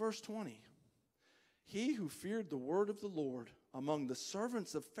notice in verse 20, he who feared the word of the Lord among the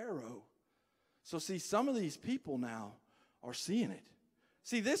servants of Pharaoh. So see, some of these people now are seeing it.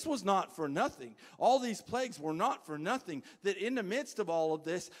 See, this was not for nothing. All these plagues were not for nothing. That in the midst of all of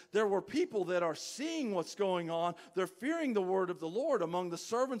this, there were people that are seeing what's going on. They're fearing the word of the Lord among the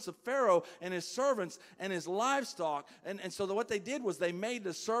servants of Pharaoh and his servants and his livestock. And so what they did was they made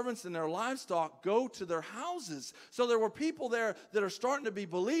the servants and their livestock go to their houses. So there were people there that are starting to be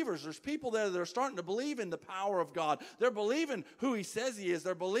believers. There's people there that are starting to believe in the power of God. They're believing who he says he is.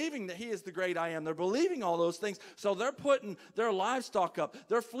 They're believing that he is the great I am. They're believing all those things. So they're putting their livestock up.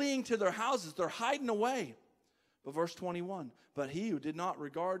 They're fleeing to their houses. They're hiding away. But verse 21, but he who did not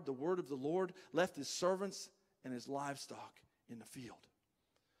regard the word of the Lord left his servants and his livestock in the field.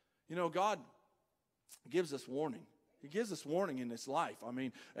 You know, God gives us warning. He gives us warning in this life. I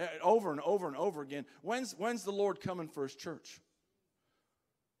mean, over and over and over again. When's the Lord coming for his church?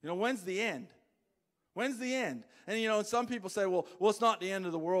 You know, when's the end? When's the end? And you know, some people say, well, it's not the end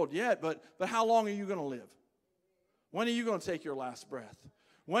of the world yet, but how long are you going to live? When are you going to take your last breath?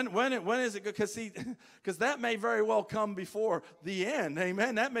 When is it good? Because that may very well come before the end.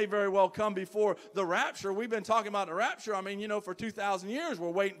 Amen. That may very well come before the rapture. We've been talking about the rapture. I mean, for 2,000 years,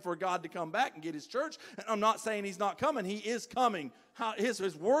 we're waiting for God to come back and get his church. And I'm not saying he's not coming. He is coming.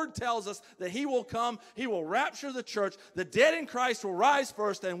 His word tells us that he will come. He will rapture the church. The dead in Christ will rise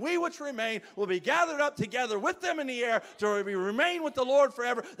first, and we which remain will be gathered up together with them in the air to remain with the Lord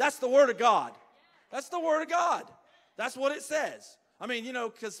forever. That's the word of God. That's the word of God. That's what it says. I mean,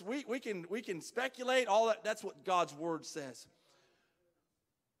 because we can speculate, all that. That's what God's word says.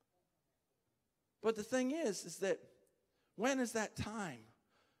 But the thing is that when is that time?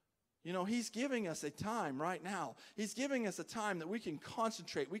 He's giving us a time right now. He's giving us a time that we can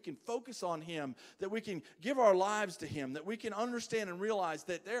concentrate, we can focus on him, that we can give our lives to him, that we can understand and realize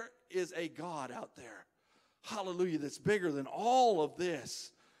that there is a God out there. Hallelujah, that's bigger than all of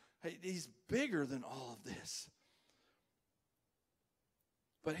this. He's bigger than all of this.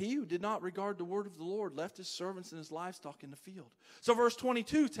 But he who did not regard the word of the Lord left his servants and his livestock in the field. So verse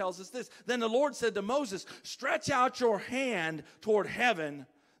 22 tells us this. Then the Lord said to Moses, stretch out your hand toward heaven,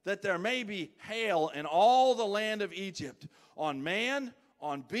 that there may be hail in all the land of Egypt, on man,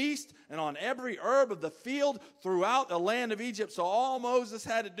 on beast, and on every herb of the field throughout the land of Egypt. So all Moses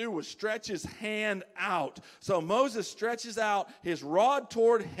had to do was stretch his hand out. So Moses stretches out his rod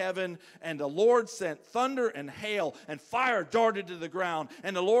toward heaven, and the Lord sent thunder and hail, and fire darted to the ground,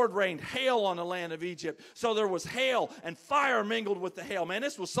 and the Lord rained hail on the land of Egypt. So there was hail, and fire mingled with the hail. Man,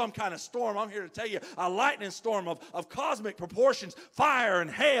 this was some kind of storm. I'm here to tell you, a lightning storm of cosmic proportions, fire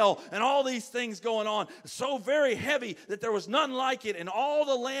and hail, and all these things going on. So very heavy that there was none like it in all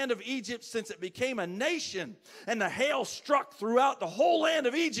the land of Egypt since it became a nation. And the hail struck throughout the whole land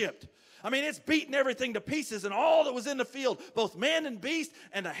of Egypt. I mean, it's beaten everything to pieces and all that was in the field, both man and beast,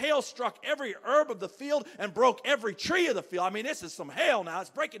 and the hail struck every herb of the field and broke every tree of the field. I mean, this is some hail now.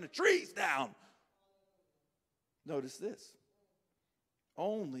 It's breaking the trees down. Notice this.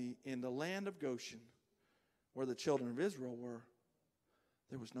 Only in the land of Goshen, where the children of Israel were,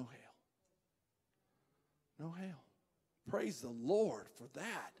 there was no hail. No hail. Praise the Lord for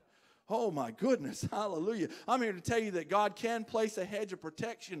that. Oh my goodness, hallelujah. I'm here to tell you that God can place a hedge of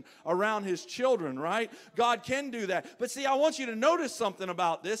protection around his children, right? God can do that. But see, I want you to notice something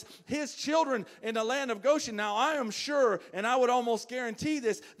about this. His children in the land of Goshen, now I am sure, and I would almost guarantee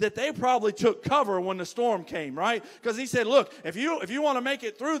this, that they probably took cover when the storm came, right? Because he said, look, if you want to make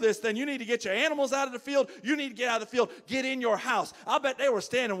it through this, then you need to get your animals out of the field. You need to get out of the field. Get in your house. I bet they were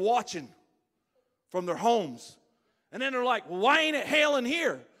standing watching from their homes. And then they're like, well, why ain't it hailing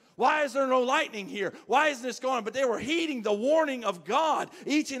here? Why is there no lightning here? Why isn't this going on? But they were heeding the warning of God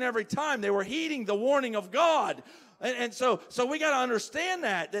each and every time. They were heeding the warning of God. And so we got to understand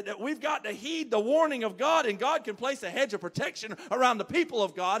that we've got to heed the warning of God, and God can place a hedge of protection around the people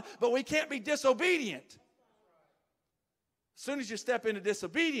of God, but we can't be disobedient. As soon as you step into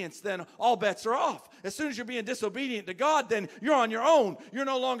disobedience, then all bets are off. As soon as you're being disobedient to God, then you're on your own. You're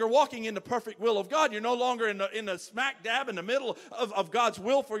no longer walking in the perfect will of God. You're no longer in the smack dab in the middle of God's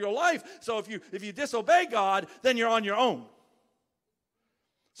will for your life. So if you disobey God, then you're on your own.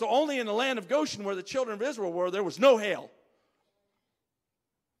 So only in the land of Goshen, where the children of Israel were, there was no hail.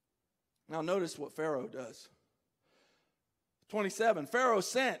 Now notice what Pharaoh does. 27, Pharaoh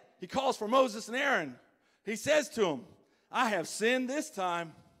sent. He calls for Moses and Aaron. He says to them, I have sinned this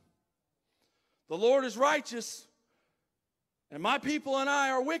time. The Lord is righteous, and my people and I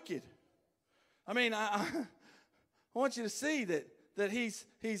are wicked. I mean, I want you to see that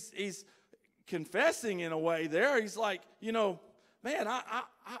he's confessing in a way there. He's like, man,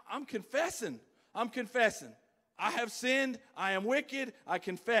 I'm confessing. I'm confessing. I have sinned. I am wicked. I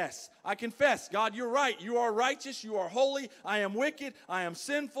confess. I confess. God, you're right. You are righteous. You are holy. I am wicked. I am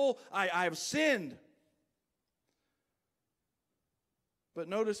sinful. I have sinned. But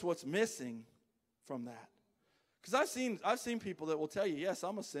notice what's missing from that. Because I've seen people that will tell you, yes,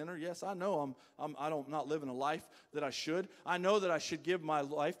 I'm a sinner. Yes, I know I'm not living a life that I should. I know that I should give my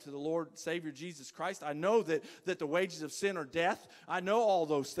life to the Lord Savior Jesus Christ. I know that the wages of sin are death. I know all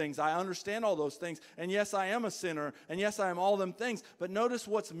those things. I understand all those things. And yes, I am a sinner. And yes, I am all them things. But notice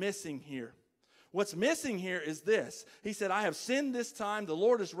what's missing here. What's missing here is this. He said, I have sinned this time. The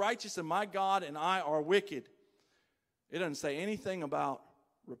Lord is righteous, and my God and I are wicked. It doesn't say anything about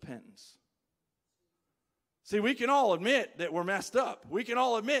repentance. See, we can all admit that we're messed up. We can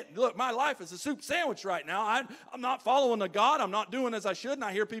all admit, look, my life is a soup sandwich right now. I'm not following the God. I'm not doing as I should. And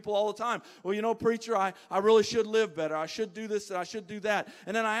I hear people all the time, well, preacher, I really should live better. I should do this and I should do that.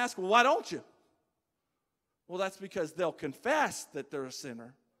 And then I ask, well, why don't you? Well, that's because they'll confess that they're a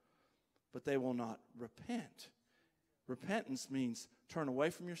sinner, but they will not repent. Repentance means turn away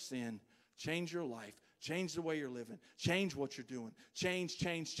from your sin, change your life, change the way you're living, change what you're doing, change.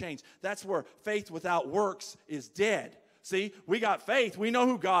 That's where faith without works is dead. See, we got faith. We know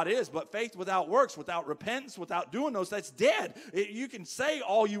who God is, but faith without works, without repentance, without doing those, that's dead. You can say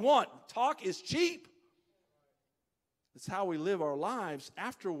all you want. Talk is cheap. It's how we live our lives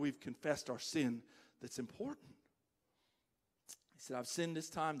after we've confessed our sin that's important. He said, I've sinned this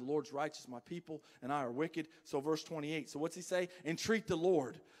time. The Lord's righteous, my people, and I are wicked. So verse 28. So what's he say? Entreat the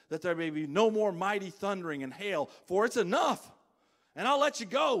Lord that there may be no more mighty thundering and hail, for it's enough. And I'll let you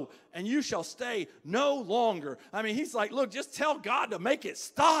go, and you shall stay no longer. I mean, he's like, look, just tell God to make it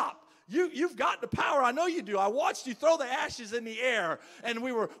stop. You've got the power. I know you do. I watched you throw the ashes in the air, and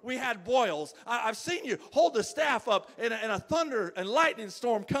we had boils. I've seen you hold the staff up in a thunder and lightning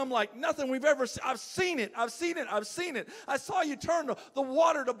storm come like nothing we've ever seen. I've seen it. I saw you turn the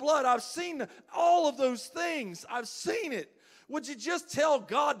water to blood. I've seen all of those things. I've seen it. Would you just tell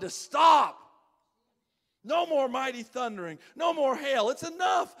God to stop? No more mighty thundering. No more hail. It's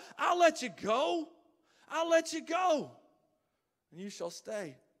enough. I'll let you go. And you shall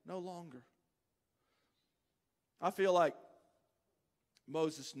stay no longer. I feel like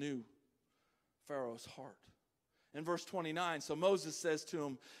Moses knew Pharaoh's heart. In verse 29, so Moses says to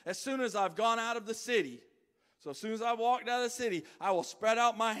him, as soon as I've gone out of the city, so as soon as I walked out of the city, I will spread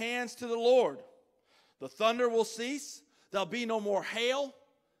out my hands to the Lord. The thunder will cease. There'll be no more hail,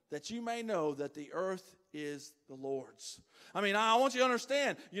 that you may know that the earth is the Lord's. I mean, I want you to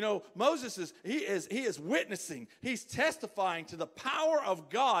understand, Moses is witnessing. He's testifying to the power of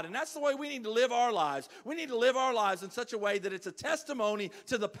God. And that's the way we need to live our lives. We need to live our lives in such a way that it's a testimony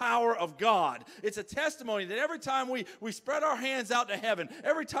to the power of God. It's a testimony that every time we spread our hands out to heaven,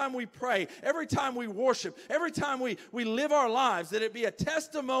 every time we pray, every time we worship, every time we live our lives, that it be a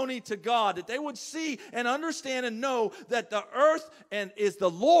testimony to God, that they would see and understand and know that the earth is the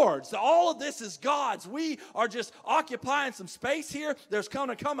Lord's. All of this is God's. We are just occupying some space here. There's going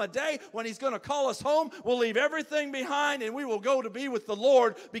to come a day when he's going to call us home. We'll leave everything behind and we will go to be with the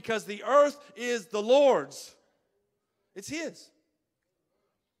Lord, because the earth is the Lord's. It's his.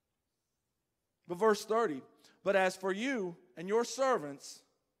 But verse 30, but as for you and your servants,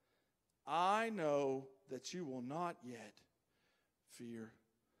 I know that you will not yet fear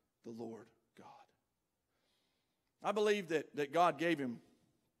the Lord God. I believe that God gave him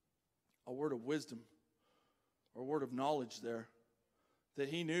a word of wisdom, or word of knowledge there, that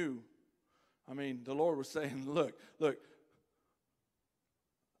he knew. I mean, the Lord was saying, look, let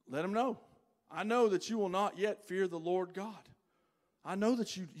him know. I know that you will not yet fear the Lord God. I know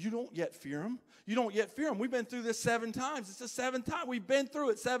that you don't yet fear him. You don't yet fear him. We've been through this 7 times. It's the 7th time. We've been through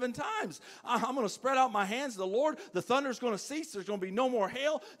it 7 times. I'm going to spread out my hands to the Lord. The thunder's going to cease. There's going to be no more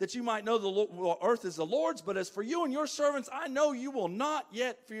hail, that you might know the earth is the Lord's. But as for you and your servants, I know you will not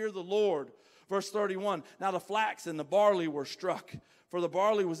yet fear the Lord. Verse 31, now the flax and the barley were struck, for the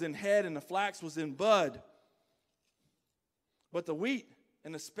barley was in head and the flax was in bud. But the wheat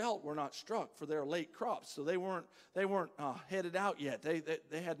and the spelt were not struck, for they are late crops. So they weren't headed out yet.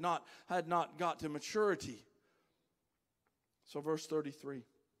 They had not got to maturity. So verse 33,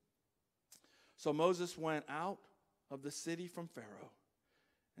 so Moses went out of the city from Pharaoh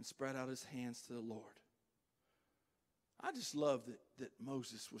and spread out his hands to the Lord. I just love that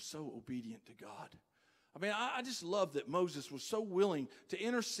Moses was so obedient to God. I mean, I just love that Moses was so willing to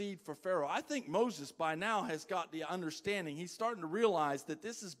intercede for Pharaoh. I think Moses by now has got the understanding. He's starting to realize that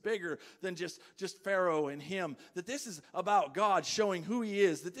this is bigger than just Pharaoh and him. That this is about God showing who he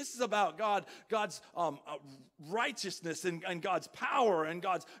is. That this is about God's righteousness and God's power and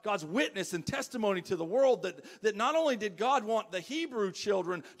God's witness and testimony to the world. That not only did God want the Hebrew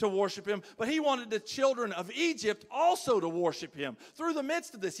children to worship him, but he wanted the children of Egypt also to worship him. Through the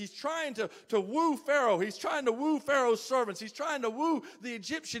midst of this, he's trying to woo Pharaoh. He's trying to woo Pharaoh's servants. He's trying to woo the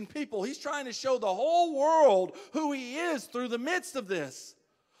Egyptian people. He's trying to show the whole world who he is through the midst of this.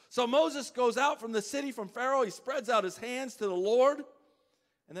 So Moses goes out from the city from Pharaoh. He spreads out his hands to the Lord.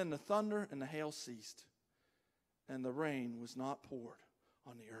 And then the thunder and the hail ceased. And the rain was not poured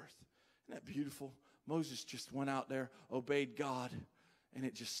on the earth. Isn't that beautiful? Moses just went out there, obeyed God, and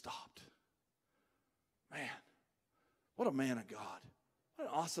it just stopped. Man, what a man of God. What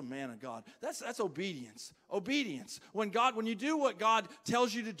an awesome man of God. That's obedience. Obedience. When you do what God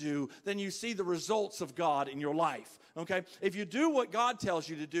tells you to do, then you see the results of God in your life. Okay? If you do what God tells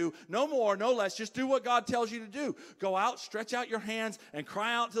you to do, no more, no less, just do what God tells you to do. Go out, stretch out your hands, and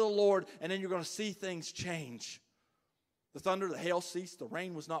cry out to the Lord, and then you're going to see things change. The thunder, the hail ceased, the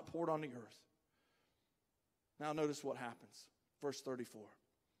rain was not poured on the earth. Now notice what happens. Verse 34.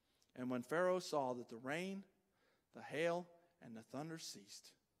 And when Pharaoh saw that the rain, the hail and the thunder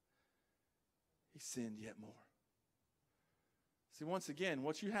ceased, he sinned yet more. See, once again,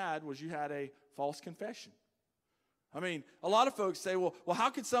 what you had was a false confession. I mean, a lot of folks say, well, how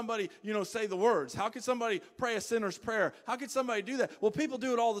could somebody, say the words? How could somebody pray a sinner's prayer? How could somebody do that? Well, people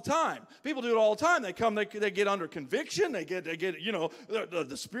do it all the time. People do it all the time. They come, they get under conviction. They get,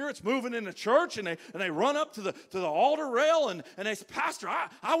 the Spirit's moving in the church, and they run up to the altar rail, and they say, Pastor,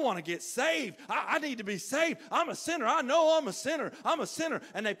 I want to get saved. I need to be saved. I'm a sinner. I know I'm a sinner. I'm a sinner.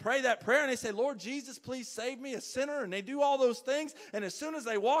 And they pray that prayer, and they say, Lord Jesus, please save me, a sinner. And they do all those things. And as soon as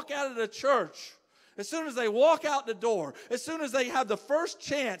they walk out of the church, as soon as they walk out the door, as soon as they have the first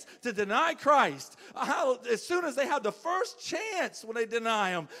chance to deny Christ, as soon as they have the first chance when they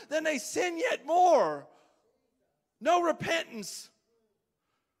deny Him, then they sin yet more. No repentance.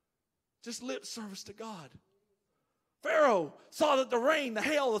 Just lip service to God. Pharaoh saw that the rain, the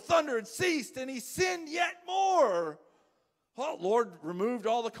hail, the thunder had ceased, and he sinned yet more. Oh, Lord removed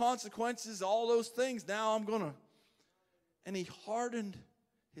all the consequences, all those things. Now I'm going to. And he hardened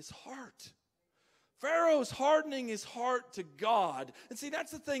his heart. Pharaoh's hardening his heart to God. And see,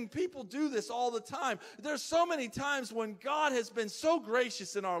 that's the thing. People do this all the time. There's so many times when God has been so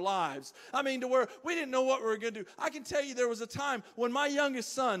gracious in our lives. I mean, to where we didn't know what we were going to do. I can tell you there was a time when my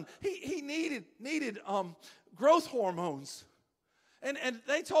youngest son, he needed growth hormones. And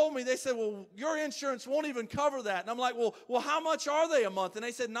they told me, they said, well, your insurance won't even cover that. And I'm like, well, how much are they a month? And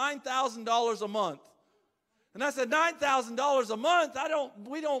they said $9,000 a month. And I said, $9,000 a month?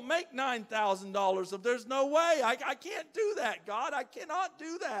 We don't make $9,000. There's no way. I can't do that, God. I cannot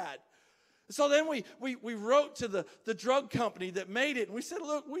do that. So then we wrote to the drug company that made it. And we said,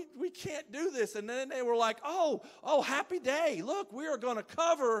 look, we can't do this. And then they were like, oh, happy day. Look, we are going to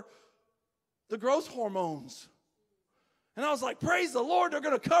cover the growth hormones. And I was like, praise the Lord, they're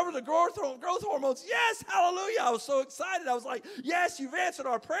going to cover the growth hormones. Yes, hallelujah. I was so excited. I was like, yes, you've answered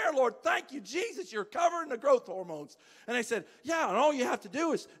our prayer, Lord. Thank you, Jesus. You're covering the growth hormones. And they said, yeah, and all you have to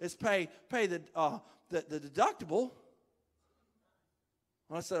do is pay the deductible.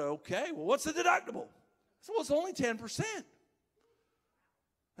 And I said, okay, well, what's the deductible? I said, well, it's only 10%.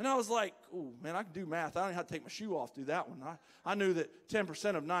 And I was like, oh, man, I can do math. I don't have to take my shoe off to do that one. I knew that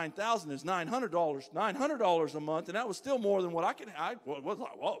 10% of $9,000 is $900 a month, and that was still more than what I was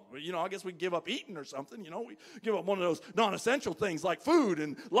like, well, I guess we give up eating or something. We give up one of those non-essential things like food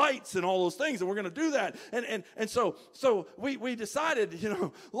and lights and all those things, and we're going to do that. And so we decided,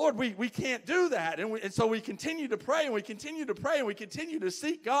 Lord, we can't do that. And so we continued to pray, and we continued to pray, and we continued to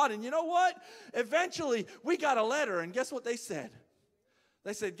seek God. And you know what? Eventually, we got a letter, and guess what they said?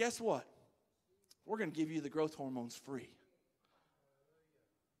 They said, guess what? We're going to give you the growth hormones free.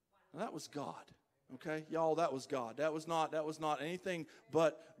 Now, that was God. Okay, y'all, that was God. That was not anything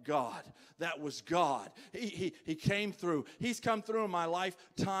but God. That was God. He came through. He's come through in my life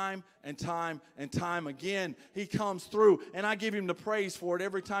time and time and time again. He comes through, and I give Him the praise for it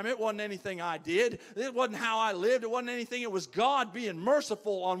every time. It wasn't anything I did. It wasn't how I lived. It wasn't anything. It was God being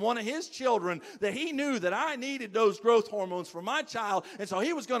merciful on one of His children, that He knew that I needed those growth hormones for my child, and so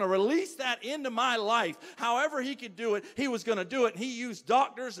He was going to release that into my life. However He could do it, He was going to do it. And He used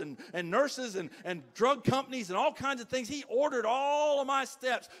doctors and nurses and drug companies and all kinds of things. He ordered all of my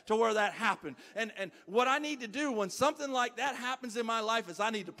steps to where that happened. And what I need to do when something like that happens in my life is I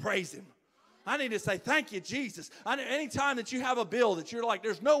need to praise Him. I need to say, thank you, Jesus. Anytime that you have a bill that you're like,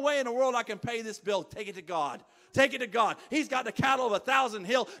 there's no way in the world I can pay this bill, take it to God. Take it to God. He's got the cattle of 1,000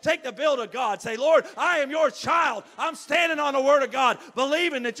 hill. Take the bill to God. Say, Lord, I am your child. I'm standing on the word of God,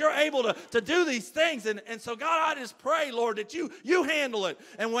 believing that you're able to do these things. And so, God, I just pray, Lord, that you handle it.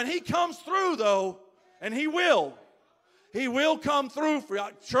 And when He comes through, though, and He will come through for you.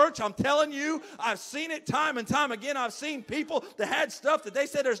 Church, I'm telling you, I've seen it time and time again. I've seen people that had stuff that they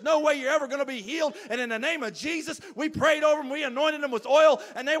said there's no way you're ever going to be healed. And in the name of Jesus, we prayed over them. We anointed them with oil,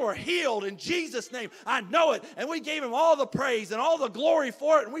 and they were healed in Jesus' name. I know it. And we gave Him all the praise and all the glory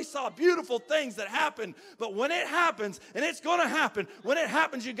for it. And we saw beautiful things that happened. But when it happens, and it's going to happen, when it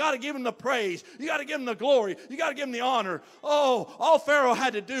happens, you got to give Him the praise. You got to give Him the glory. You got to give Him the honor. Oh, all Pharaoh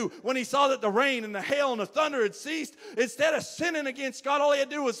had to do when he saw that the rain and the hail and the thunder had ceased, instead of sinning against God, all he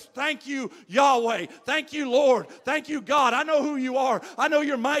had to do was thank you, Yahweh. Thank you, Lord. Thank you, God. I know who you are. I know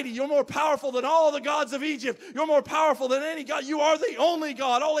you're mighty. You're more powerful than all the gods of Egypt. You're more powerful than any God. You are the only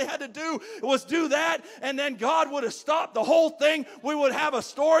God. All he had to do was do that, and then God would have stopped the whole thing. We would have a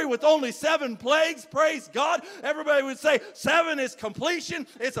story with only 7 plagues. Praise God. Everybody would say 7 is completion.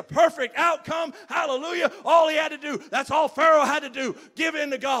 It's a perfect outcome. Hallelujah. All he had to do, that's all Pharaoh had to do, give in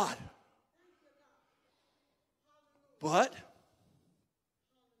to God. But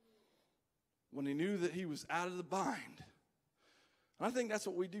when he knew that he was out of the bind. And I think that's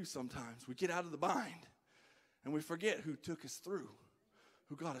what we do sometimes. We get out of the bind and we forget who took us through,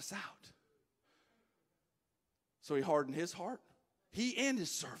 who got us out. So he hardened his heart, he and his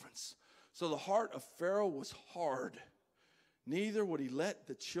servants. So the heart of Pharaoh was hard. Neither would he let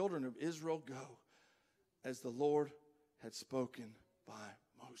the children of Israel go, as the Lord had spoken by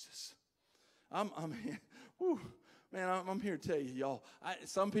Moses. I'm here to tell you, y'all.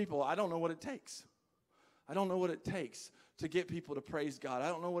 Some people, I don't know what it takes. I don't know what it takes to get people to praise God. I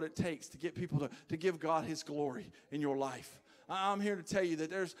don't know what it takes to get people to give God his glory in your life. I'm here to tell you that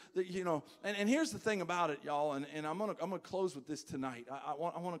there's, and here's the thing about it, y'all, and I'm gonna close with this tonight. I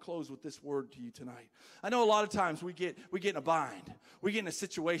want to close with this word to you tonight. I know a lot of times we get in a bind. We get in a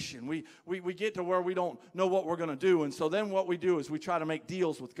situation. We get to where we don't know what we're going to do, and so then what we do is we try to make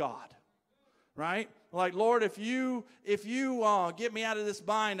deals with God, right? Like, Lord, if you get me out of this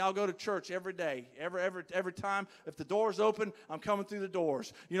bind, I'll go to church every day, every time. If the door's open, I'm coming through the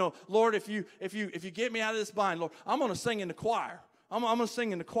doors. Lord, if you get me out of this bind, Lord, I'm going to sing in the choir. I'm going to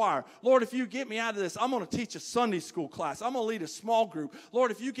sing in the choir. Lord, if you get me out of this, I'm going to teach a Sunday school class. I'm going to lead a small group.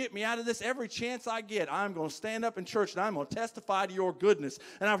 Lord, if you get me out of this, every chance I get, I'm going to stand up in church and I'm going to testify to your goodness.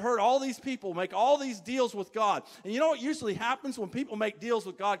 And I've heard all these people make all these deals with God. And you know what usually happens when people make deals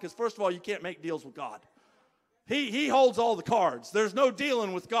with God? Because first of all, you can't make deals with God. He holds all the cards. There's no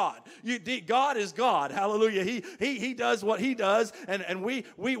dealing with God. God is God. Hallelujah. He does what he does. And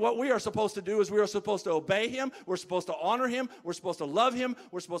what we are supposed to do is we are supposed to obey him. We're supposed to honor him. We're supposed to love him.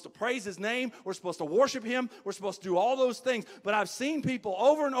 We're supposed to praise his name. We're supposed to worship him. We're supposed to do all those things. But I've seen people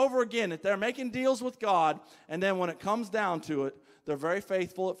over and over again that they're making deals with God. And then when it comes down to it, they're very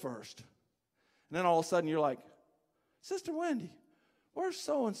faithful at first. And then all of a sudden you're like, Sister Wendy, where's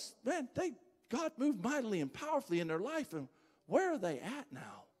so-and-so? Man, God moved mightily and powerfully in their life, and where are they at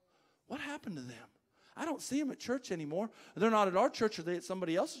now? What happened to them? I don't see them at church anymore. They're not at our church. Are they at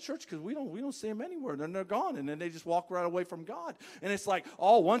somebody else's church? Because we don't see them anywhere. Then they're gone, and then they just walk right away from God. And it's like,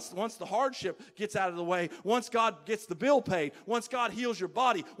 once the hardship gets out of the way, once God gets the bill paid, once God heals your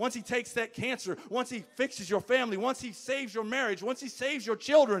body, once he takes that cancer, once he fixes your family, once he saves your marriage, once he saves your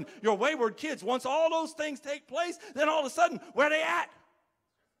children, your wayward kids, once all those things take place, then all of a sudden, where are they at?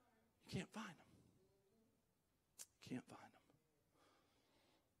 You can't find them. Can't find them.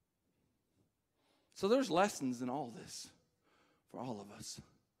 So there's lessons in all this for all of us.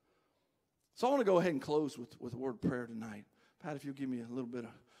 So I want to go ahead and close with a word of prayer tonight. Pat, if you'll give me a little bit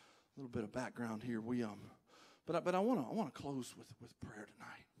of background here, but I want to close with prayer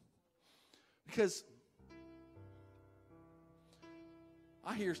tonight, because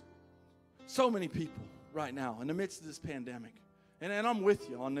I hear so many people right now in the midst of this pandemic, and I'm with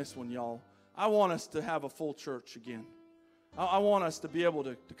you on this one, y'all. I want us to have a full church again. I want us to be able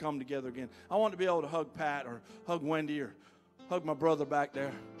to come together again. I want to be able to hug Pat or hug Wendy or hug my brother back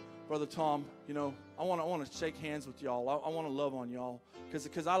there, Brother Tom. I want to shake hands with y'all. I want to love on y'all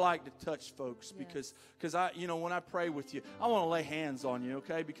because I like to touch folks. Yes. Because when I pray with you, I want to lay hands on you,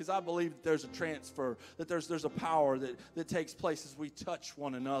 okay? Because I believe that there's a transfer, that there's a power that takes place as we touch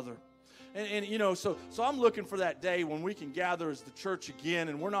one another. And so I'm looking for that day when we can gather as the church again,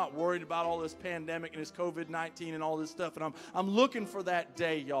 and we're not worried about all this pandemic and this COVID-19 and all this stuff. And I'm looking for that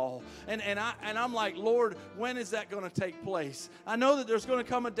day, y'all. And I'm like, Lord, when is that going to take place? I know that there's going to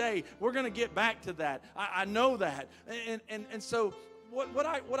come a day we're going to get back to that. I know that. And so what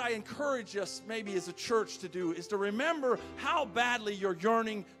I encourage us maybe as a church to do is to remember how badly you're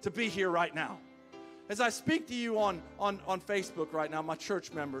yearning to be here right now. As I speak to you on Facebook right now, my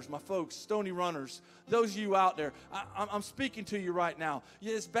church members, my folks, Stony Runners, those of you out there, I'm speaking to you right now.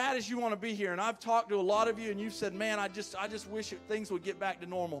 As bad as you want to be here, and I've talked to a lot of you, and you've said, man, I just wish things would get back to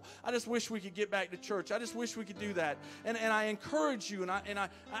normal. I just wish we could get back to church. I just wish we could do that. And I encourage you, and I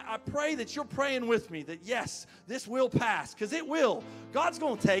pray that you're praying with me that, yes, this will pass, because it will. God's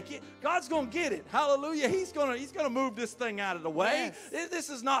going to take it. God's going to get it. Hallelujah. He's going to move this thing out of the way. Yes. This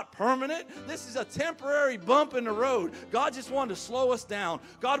is not permanent. This is a temporary bump in the road. God just wanted to slow us down.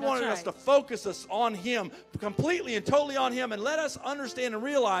 God wanted us to focus us on Him, completely and totally on Him, and let us understand and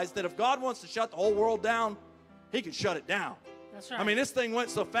realize that if God wants to shut the whole world down, He can shut it down. That's right. I mean, this thing went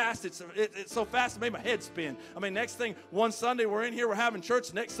so fast, it's so fast it made my head spin. I mean, next thing, one Sunday we're in here, we're having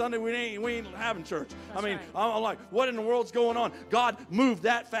church. Next Sunday we ain't having church. That's right. I'm like, what in the world's going on? God moved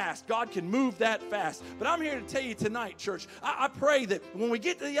that fast. God can move that fast. But I'm here to tell you tonight, church, I pray that when we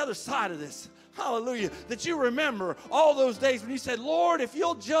get to the other side of this, Hallelujah. That you remember all those days when you said, Lord, if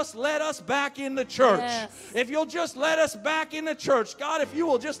you'll just let us back in the church. Yes. If you'll just let us back in the church. God, if you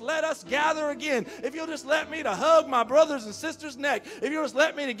will just let us gather again. If you'll just let me to hug my brothers and sisters' neck. If you'll just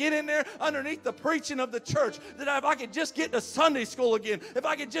let me to get in there underneath the preaching of the church. That if I could just get to Sunday school again. If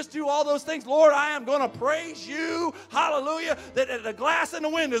I could just do all those things. Lord, I am going to praise you. Hallelujah. That the glass in the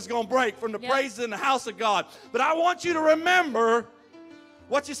window is going to break from the praises in the house of God. But I want you to remember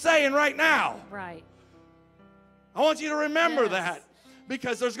what you're saying right now. Right. I want you to remember that.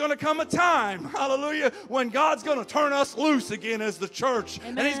 Because there's going to come a time, hallelujah, when God's going to turn us loose again as the church.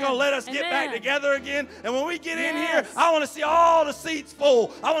 Amen. And He's going to let us get back Amen. together again. And when we get in here, I want to see all the seats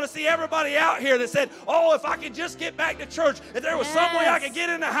full. I want to see everybody out here that said, oh, if I could just get back to church, if there was some way I could get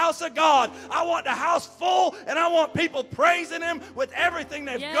in the house of God. I want the house full, and I want people praising Him with everything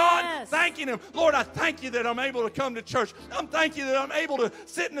they've got, thanking Him. Lord, I thank you that I'm able to come to church. I'm thanking you that I'm able to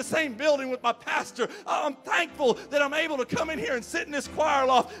sit in the same building with my pastor. I'm thankful that I'm able to come in here and sit in this choir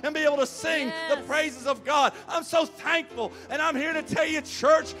loft and be able to sing the praises of God. I'm so thankful. And I'm here to tell you,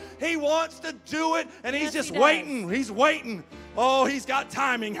 church, He wants to do it, and He's just waiting. He's waiting. Oh, He's got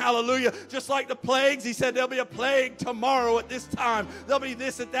timing. Hallelujah. Just like the plagues, He said there'll be a plague tomorrow at this time. There'll be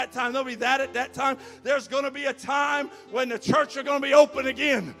this at that time. There'll be that at that time. There's going to be a time when the church are going to be open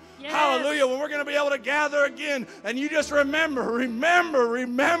again. Yes. Hallelujah. When we're going to be able to gather again. And you just remember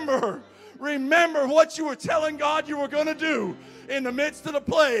what you were telling God you were going to do. In the midst of the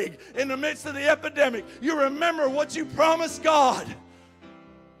plague, in the midst of the epidemic, you remember what you promised God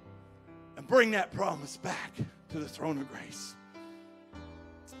and bring that promise back to the throne of grace.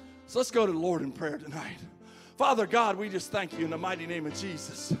 So let's go to the Lord in prayer tonight. Father God, we just thank you in the mighty name of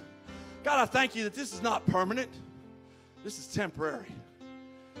Jesus. God, I thank you that this is not permanent. This is temporary.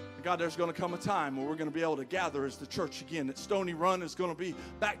 God, there's going to come a time where we're going to be able to gather as the church again, that Stony Run is going to be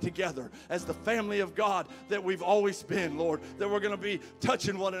back together as the family of God that we've always been, Lord, that we're going to be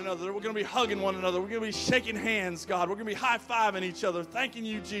touching one another, that we're going to be hugging one another, we're going to be shaking hands, God, we're going to be high-fiving each other, thanking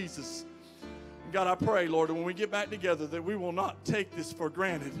you, Jesus. And God, I pray, Lord, that when we get back together, that we will not take this for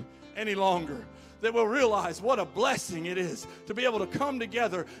granted any longer, that we'll realize what a blessing it is to be able to come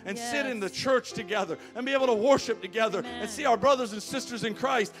together and sit in the church together and be able to worship together and see our brothers and sisters in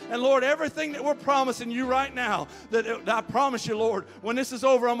Christ. And Lord, everything that we're promising you right now, that I promise you, Lord, when this is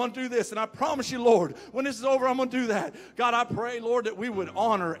over, I'm going to do this. And I promise you, Lord, when this is over, I'm going to do that. God, I pray, Lord, that we would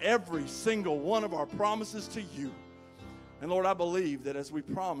honor every single one of our promises to you. And Lord, I believe that as we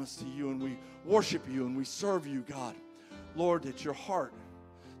promise to you and we worship you and we serve you, God, Lord, that your heart,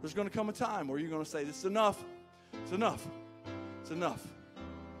 there's going to come a time where you're going to say, this is enough. It's enough. It's enough.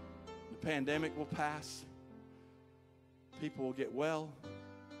 The pandemic will pass. People will get well.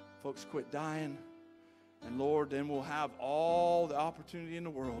 Folks quit dying. And Lord, then we'll have all the opportunity in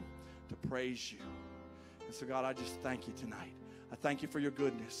the world to praise you. And so, God, I just thank you tonight. I thank you for your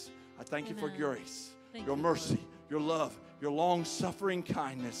goodness. I thank you for grace, your mercy, your love, your long-suffering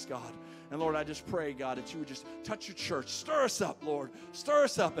kindness, God. And Lord, I just pray, God, that you would just touch your church. Stir us up, Lord. Stir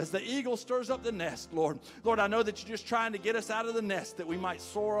us up as the eagle stirs up the nest, Lord. Lord, I know that you're just trying to get us out of the nest that we might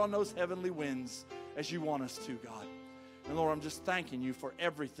soar on those heavenly winds as you want us to, God. And Lord, I'm just thanking you for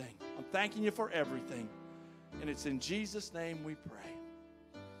everything. I'm thanking you for everything. And it's in Jesus' name we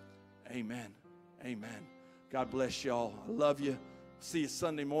pray. Amen. Amen. God bless y'all. I love you. See you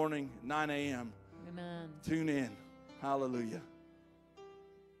Sunday morning, 9 a.m. Amen. Tune in. Hallelujah.